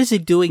site. What is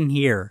it doing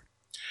here?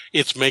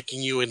 It's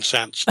making you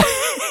incensed.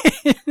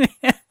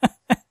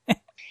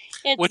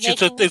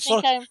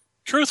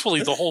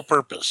 Truthfully, the whole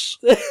purpose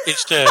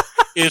is to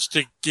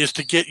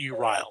get you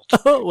riled.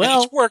 Oh,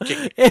 well, and it's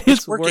working.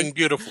 It's working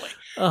beautifully.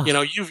 Oh. You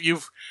know,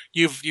 you've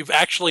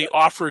actually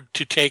offered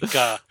to take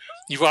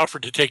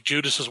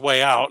Judas's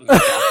way out. And,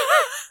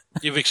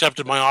 you've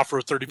accepted my offer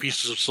of 30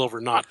 pieces of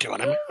silver not to,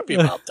 and I'm happy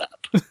about that.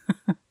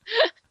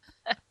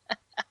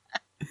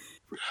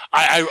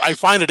 I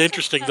find it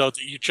interesting, though,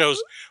 that you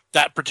chose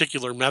that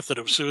particular method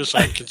of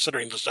suicide,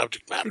 considering the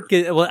subject matter.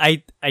 Well,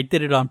 I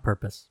did it on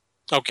purpose.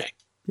 Okay.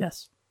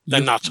 Yes.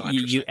 Then not so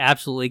interesting. You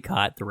absolutely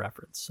caught the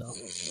reference. So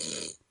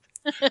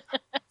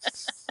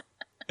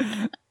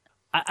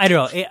I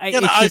don't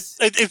know.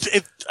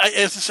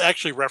 This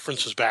actually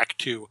references back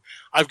to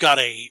I've got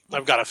a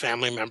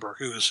family member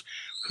who's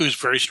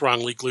very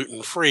strongly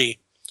gluten free,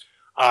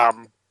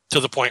 to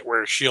the point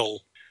where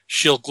she'll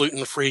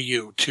gluten free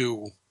you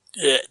to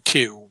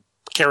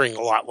caring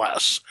a lot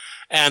less.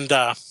 And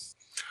I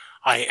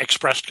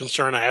expressed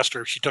concern. I asked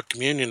her if she took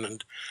communion,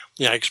 and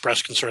I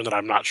expressed concern that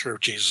I'm not sure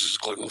if Jesus is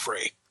gluten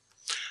free.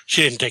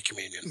 She didn't take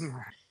communion.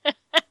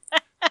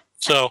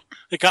 So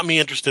it got me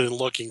interested in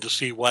looking to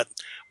see whether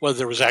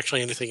there was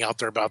actually anything out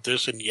there about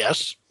this. And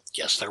yes,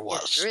 there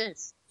was. Yes, there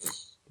is.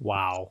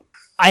 Wow.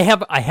 I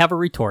have a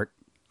retort.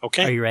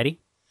 Okay. Are you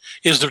ready?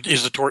 Is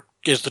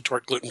the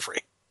tort gluten free?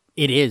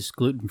 It is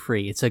gluten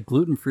free. It's a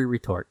gluten free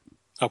retort.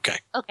 Okay.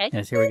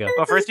 Yes, here we go.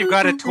 Well, first you've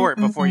got to tort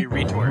before you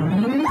retort.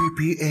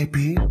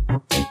 P-P-A-P.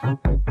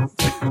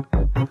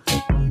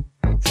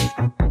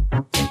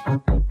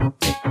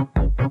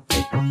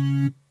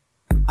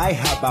 I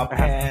have a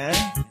pen.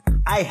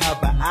 I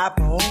have an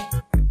apple.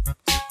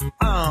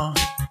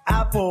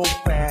 Apple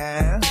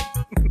pen.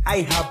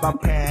 I have a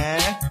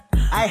pen.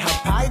 I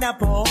have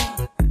pineapple.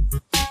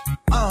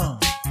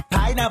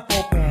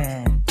 Pineapple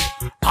pen.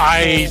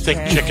 I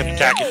think chicken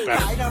attack is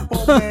better.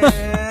 Pineapple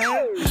pen.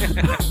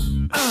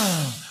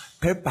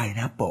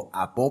 Pineapple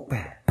apple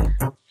pen.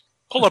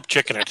 Pull up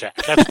chicken attack.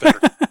 That's better.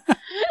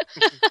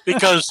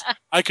 Because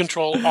I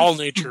control all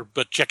nature,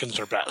 but chickens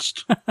are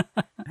best.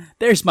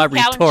 There's my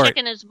retort. Cow and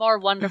chicken is more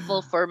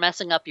wonderful for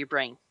messing up your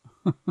brain.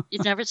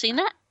 You've never seen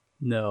that?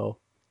 No.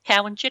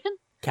 Cow and chicken?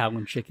 Cow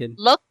and chicken.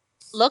 Look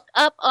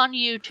up on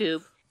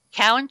YouTube,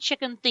 cow and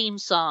chicken theme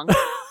song.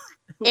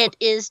 It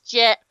is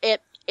it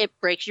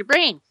breaks your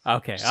brain.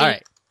 Okay, See, all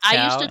right. I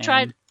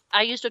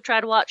used to try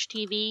to watch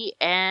TV,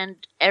 and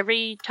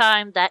every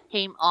time that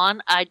came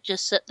on, I'd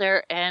just sit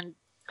there and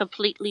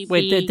completely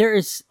there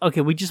is...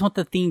 Okay, we just want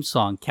the theme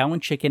song. Cow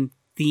and chicken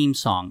theme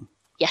song.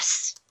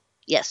 Yes,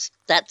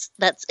 that's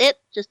it.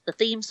 Just the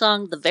theme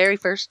song, the very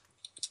first.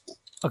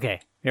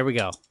 Okay, here we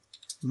go.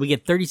 We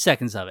get 30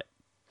 seconds of it.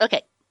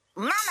 Okay.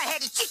 Mama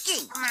had a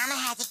chicken. Mama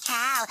had a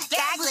cow.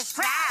 Dad was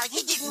proud.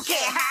 He didn't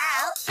care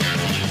how.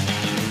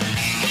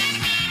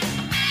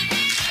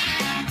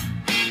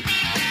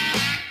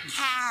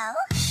 Cow.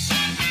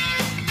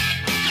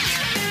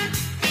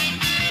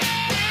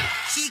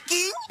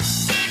 Chicken.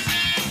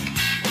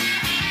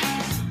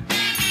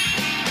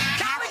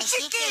 Cow and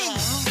chicken.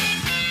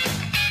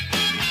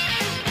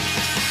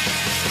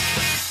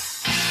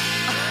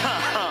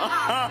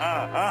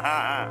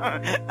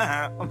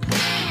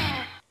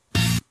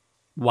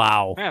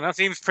 Wow. Yeah, that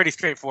seems pretty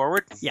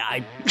straightforward.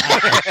 Yeah.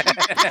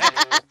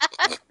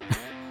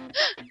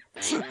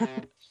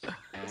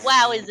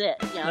 Wow, is it?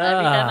 You know,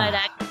 every time I'd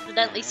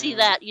accidentally see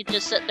that, you'd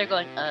just sit there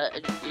going,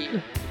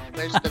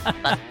 where's the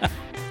button?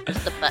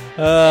 Where's the button?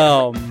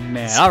 Oh,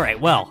 man. All right,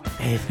 well,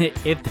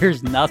 if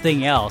there's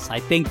nothing else, I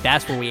think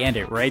that's where we end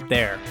it, right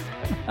there.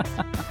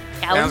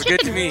 Sounds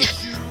good to me.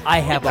 I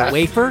have a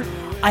wafer.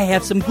 I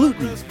have some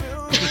gluten.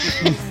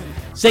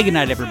 Say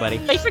goodnight, everybody.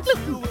 Wafer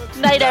gluten.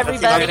 Night,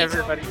 everybody.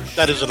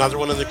 That is another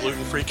one in the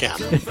gluten-free can.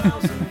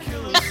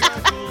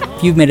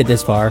 If you've made it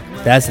this far,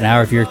 that's an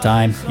hour of your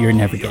time you're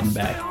never getting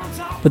back.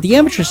 But the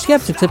Amateur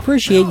Skeptics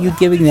appreciate you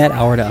giving that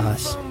hour to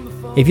us.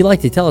 If you'd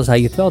like to tell us how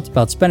you felt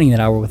about spending that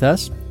hour with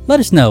us, let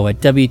us know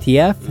at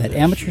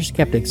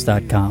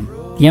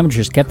WTF@amateurskeptics.com. The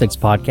Amateur Skeptics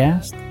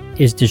podcast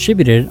is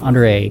distributed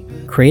under a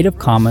Creative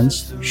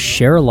Commons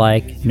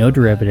Share-alike, no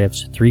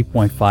derivatives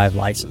 3.5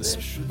 license.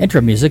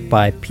 Intro music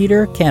by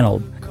Peter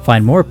Canold.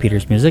 Find more of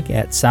Peter's music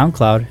at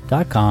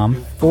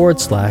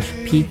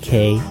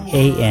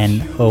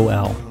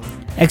soundcloud.com/PKANOL.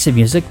 Exit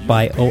music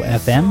by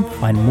OFM.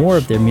 Find more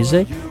of their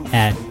music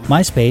at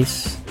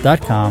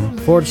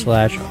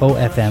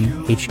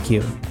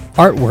myspace.com/OFMHQ.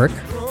 Artwork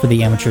for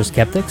the Amateur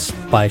Skeptics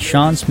by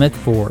Sean Smith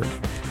Ford.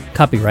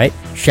 Copyright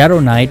Shadow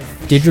Knight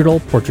Digital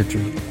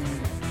Portraiture.